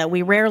idea that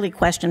we rarely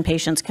question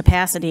patients'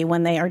 capacity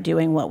when they are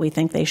doing what we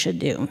think they should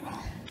do.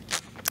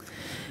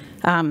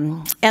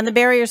 And the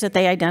barriers that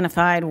they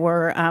identified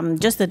were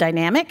just the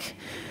dynamic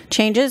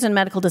changes in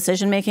medical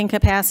decision-making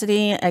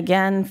capacity.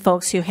 Again,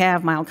 folks who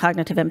have mild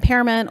cognitive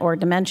impairment or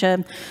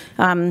dementia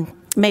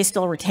may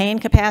still retain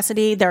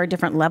capacity. There are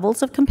different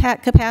levels of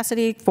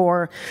capacity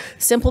for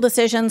simple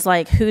decisions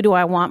like who do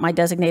I want my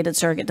designated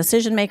surrogate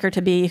decision maker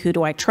to be, who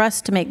do I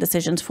trust to make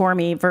decisions for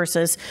me,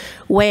 versus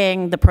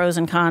weighing the pros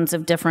and cons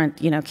of different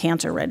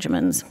cancer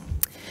regimens.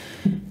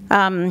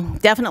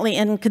 Definitely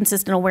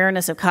inconsistent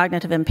awareness of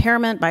cognitive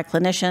impairment by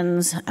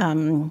clinicians,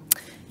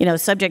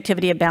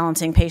 subjectivity of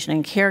balancing patient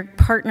and care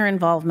partner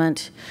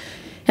involvement,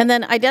 and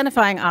then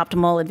identifying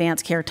optimal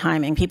advanced care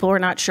timing. People were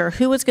not sure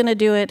who was going to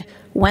do it,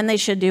 when they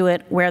should do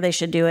it, where they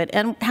should do it,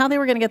 and how they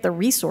were going to get the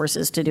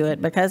resources to do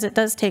it, because it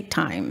does take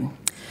time.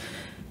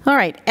 All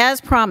right, as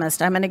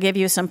promised, I'm going to give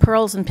you some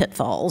pearls and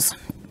pitfalls.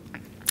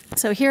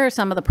 So here are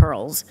some of the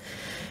pearls.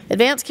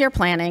 Advanced care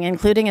planning,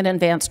 including an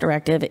advanced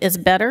directive, is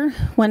better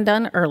when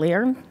done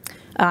earlier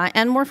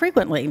and more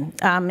frequently.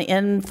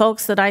 In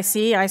folks that I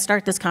see, I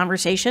start this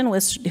conversation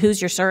with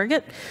who's your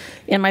surrogate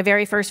in my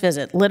very first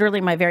visit, literally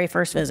my very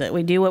first visit.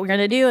 We do what we're going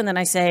to do, and then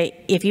I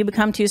say, if you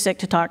become too sick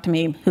to talk to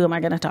me, who am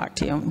I going to talk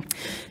to? And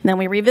then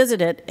we revisit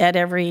it at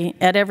every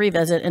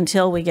visit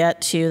until we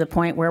get to the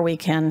point where we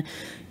can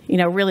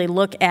really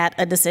look at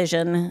a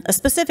decision, a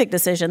specific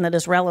decision that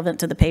is relevant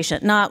to the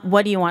patient, not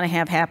what do you want to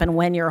have happen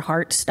when your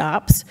heart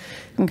stops,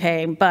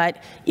 okay?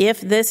 But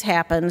if this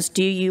happens,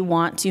 do you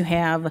want to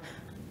have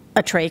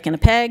a trach and a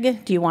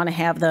peg? Do you want to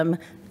have them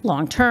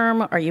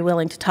long-term? Are you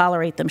willing to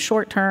tolerate them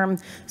short-term?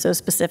 So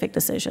specific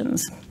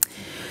decisions.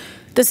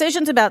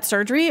 Decisions about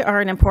surgery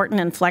are an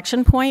important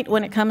inflection point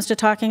when it comes to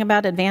talking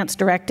about advanced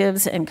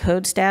directives and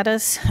code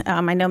status.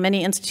 I know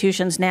many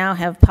institutions now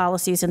have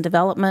policies in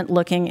development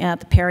looking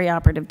at the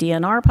perioperative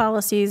DNR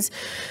policies,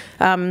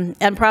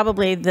 and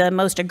probably the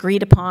most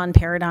agreed upon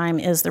paradigm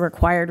is the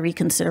required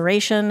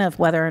reconsideration of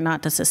whether or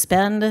not to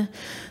suspend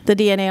the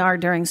DNAR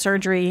during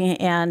surgery,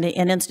 and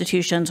in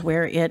institutions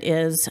where it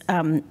is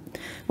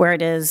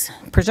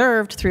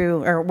preserved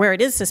through, or where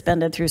it is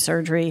suspended through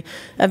surgery,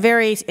 a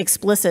very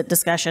explicit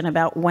discussion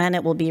about when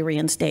it will be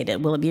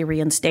reinstated. Will it be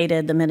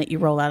reinstated the minute you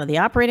roll out of the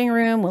operating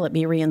room? Will it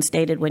be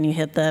reinstated when you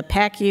hit the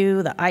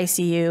PACU, the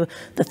ICU,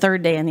 the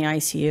third day in the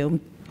ICU?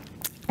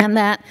 And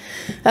that,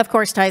 of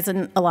course, ties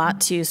in a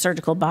lot to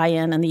surgical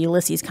buy-in and the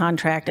Ulysses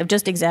contract of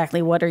just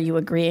exactly what are you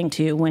agreeing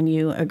to when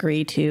you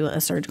agree to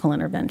a surgical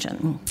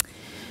intervention.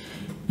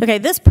 Okay,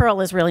 this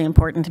pearl is really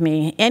important to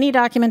me. Any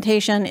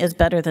documentation is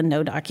better than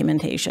no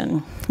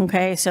documentation.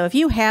 Okay, so if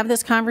you have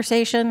this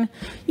conversation,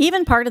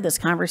 even part of this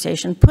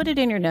conversation, put it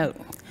in your note.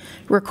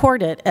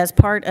 Record it as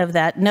part of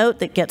that note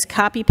that gets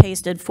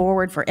copy-pasted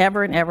forward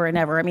forever and ever and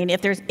ever. I mean,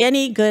 if there's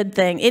any good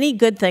thing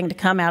to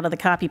come out of the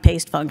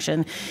copy-paste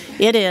function,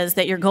 it is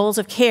that your goals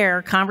of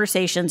care,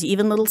 conversations,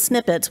 even little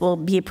snippets will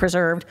be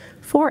preserved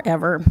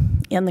forever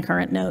in the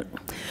current note.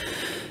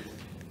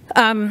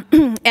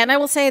 And I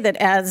will say that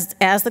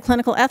as the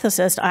clinical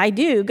ethicist, I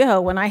do go,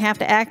 when I have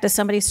to act as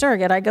somebody's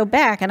surrogate, I go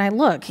back and I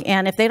look.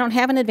 And if they don't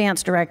have an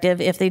advance directive,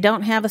 if they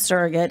don't have a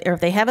surrogate, or if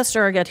they have a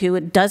surrogate who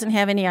doesn't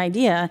have any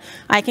idea,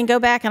 I can go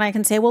back and I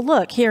can say, well,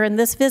 look, here in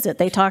this visit,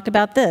 they talked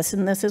about this,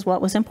 and this is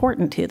what was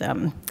important to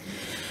them.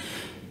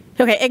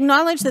 Okay,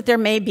 acknowledge that there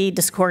may be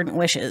discordant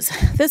wishes.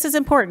 This is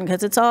important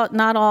because it's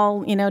not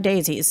all,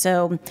 daisies.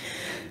 So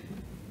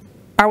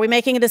are we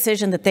making a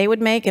decision that they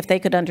would make if they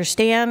could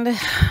understand?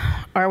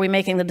 Are we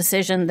making the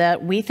decision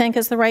that we think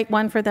is the right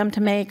one for them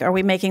to make? Are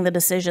we making the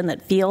decision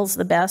that feels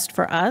the best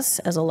for us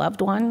as a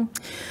loved one?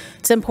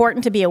 It's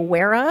important to be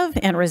aware of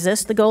and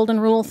resist the golden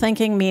rule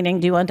thinking,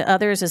 meaning do unto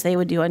others as they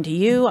would do unto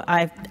you.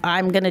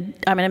 I'm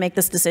gonna make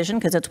this decision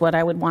because it's what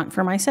I would want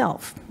for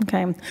myself.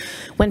 Okay.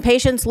 When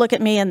patients look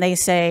at me and they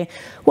say,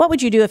 "What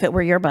would you do if it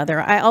were your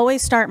mother?" I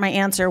always start my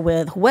answer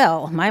with,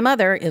 "Well, my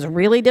mother is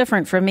really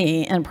different from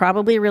me and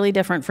probably really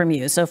different from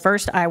you." So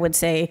first, I would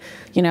say,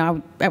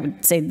 I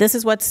would say this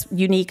is what's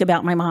unique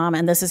about my mom,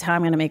 and this is how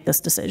I'm going to make this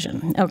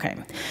decision. Okay.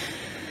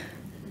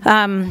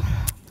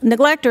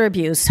 Neglect or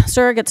abuse.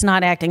 Surrogates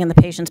not acting in the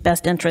patient's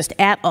best interest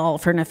at all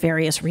for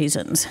nefarious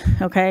reasons,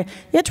 okay?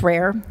 It's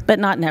rare, but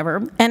not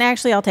never. And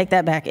actually, I'll take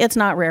that back. It's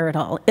not rare at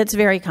all. It's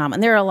very common.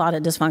 There are a lot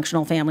of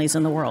dysfunctional families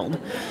in the world,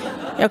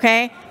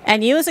 okay?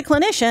 And you as a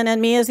clinician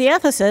and me as the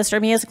ethicist, or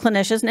me as a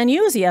clinician and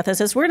you as the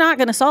ethicist, we're not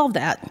going to solve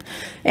that.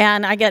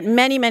 And I get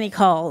many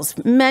calls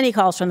from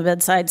the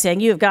bedside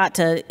saying, you've got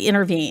to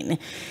intervene.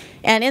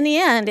 And in the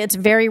end, it's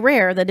very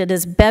rare that it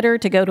is better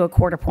to go to a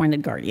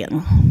court-appointed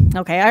guardian.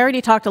 Okay, I already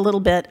talked a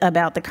little bit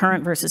about the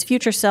current versus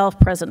future self,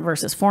 present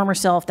versus former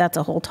self. That's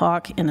a whole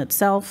talk in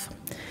itself.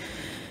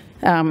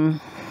 And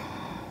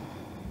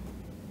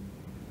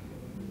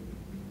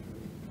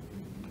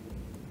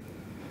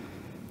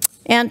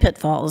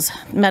pitfalls.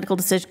 Medical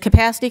decision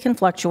capacity can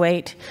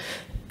fluctuate.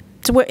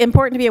 It's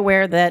important to be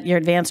aware that your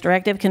advance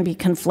directive can be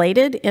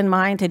conflated in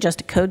mind to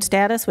just a code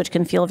status, which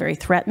can feel very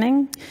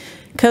threatening.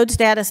 Code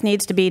status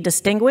needs to be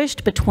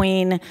distinguished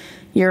between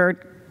your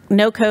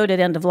no code at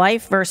end of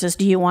life versus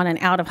do you want an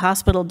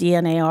out-of-hospital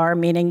DNAR,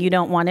 meaning you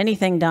don't want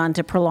anything done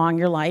to prolong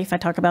your life. I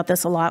talk about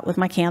this a lot with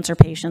my cancer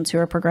patients who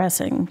are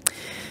progressing.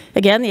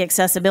 Again, the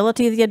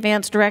accessibility of the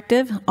advance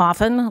directive,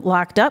 often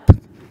locked up,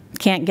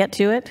 can't get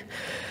to it.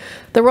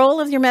 The role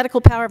of your medical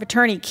power of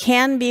attorney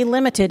can be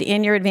limited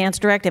in your advance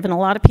directive, and a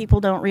lot of people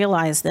don't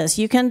realize this.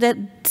 You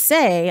can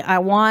say, I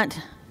want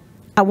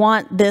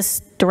this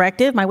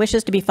directive, my wish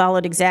is to be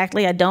followed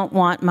exactly, I don't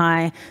want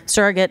my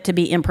surrogate to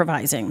be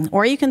improvising.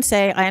 Or you can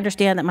say, I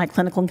understand that my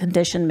clinical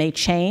condition may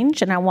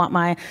change, and I want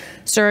my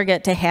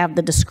surrogate to have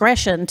the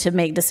discretion to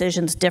make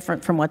decisions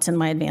different from what's in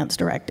my advance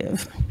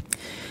directive.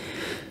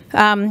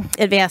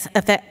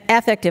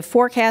 Affective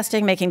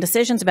forecasting, making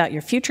decisions about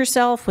your future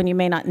self when you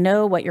may not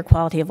know what your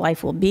quality of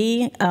life will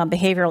be.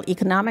 Behavioral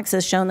economics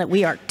has shown that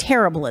we are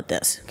terrible at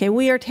this. Okay,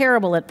 we are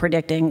terrible at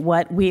predicting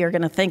what we are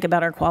going to think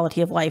about our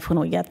quality of life when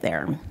we get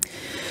there.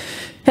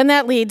 And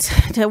that leads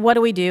to what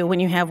do we do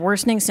when you have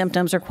worsening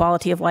symptoms or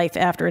quality of life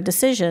after a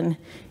decision,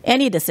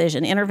 any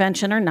decision,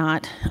 intervention or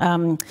not.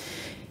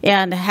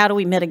 And how do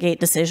we mitigate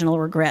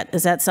decisional regret?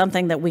 Is that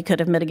something that we could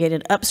have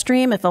mitigated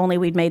upstream if only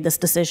we'd made this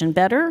decision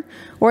better?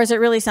 Or is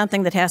it really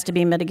something that has to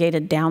be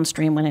mitigated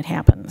downstream when it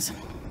happens?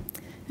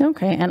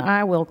 Okay, and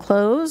I will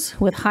close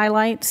with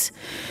highlights.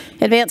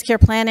 Advanced care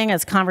planning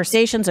as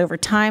conversations over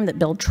time that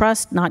build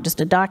trust, not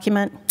just a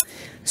document.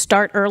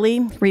 Start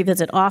early,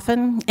 revisit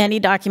often. Any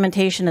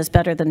documentation is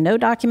better than no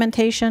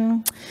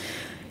documentation.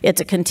 It's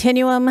a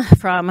continuum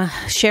from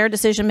shared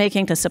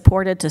decision-making to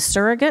supported to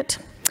surrogate.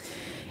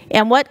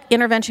 And what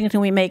intervention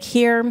can we make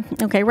here?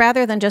 Okay,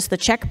 rather than just the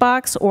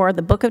checkbox or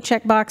the book of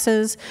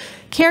checkboxes,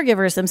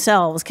 caregivers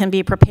themselves can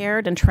be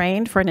prepared and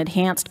trained for an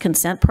enhanced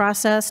consent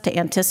process to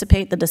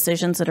anticipate the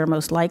decisions that are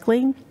most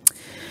likely.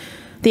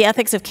 The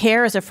ethics of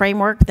care is a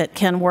framework that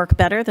can work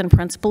better than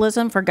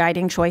principalism for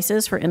guiding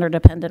choices for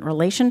interdependent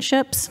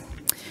relationships.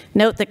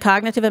 Note that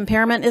cognitive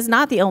impairment is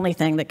not the only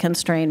thing that can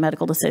strain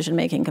medical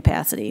decision-making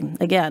capacity.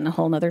 Again, a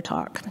whole nother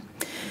talk.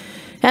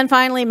 And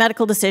finally,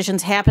 medical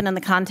decisions happen in the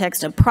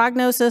context of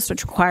prognosis,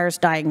 which requires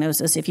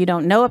diagnosis. If you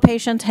don't know a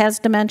patient has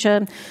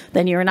dementia,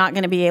 then you're not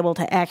going to be able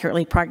to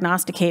accurately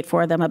prognosticate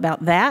for them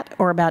about that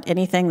or about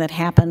anything that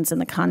happens in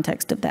the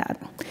context of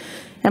that.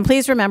 And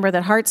please remember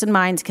that hearts and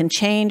minds can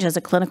change as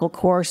a clinical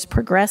course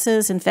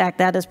progresses. In fact,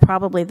 that is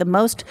probably the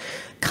most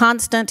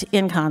constant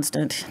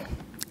inconstant.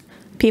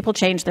 People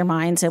change their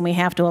minds, and we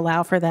have to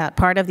allow for that.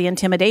 Part of the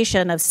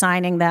intimidation of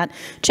signing that,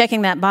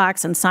 checking that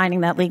box and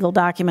signing that legal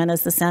document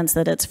is the sense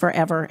that it's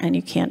forever and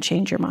you can't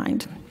change your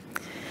mind.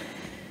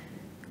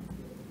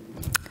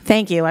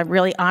 Thank you. I'm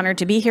really honored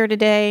to be here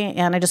today,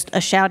 and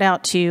a shout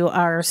out to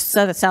our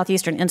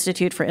Southeastern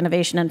Institute for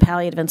Innovation in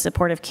Palliative and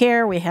Supportive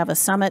Care. We have a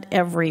summit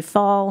every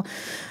fall.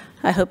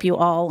 I hope you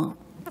all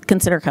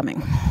consider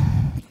coming.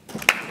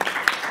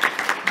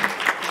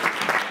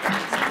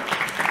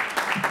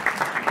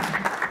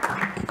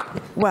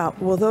 Wow,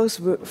 well, those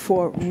were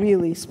 4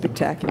 really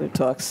spectacular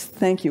talks.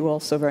 Thank you all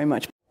so very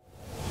much.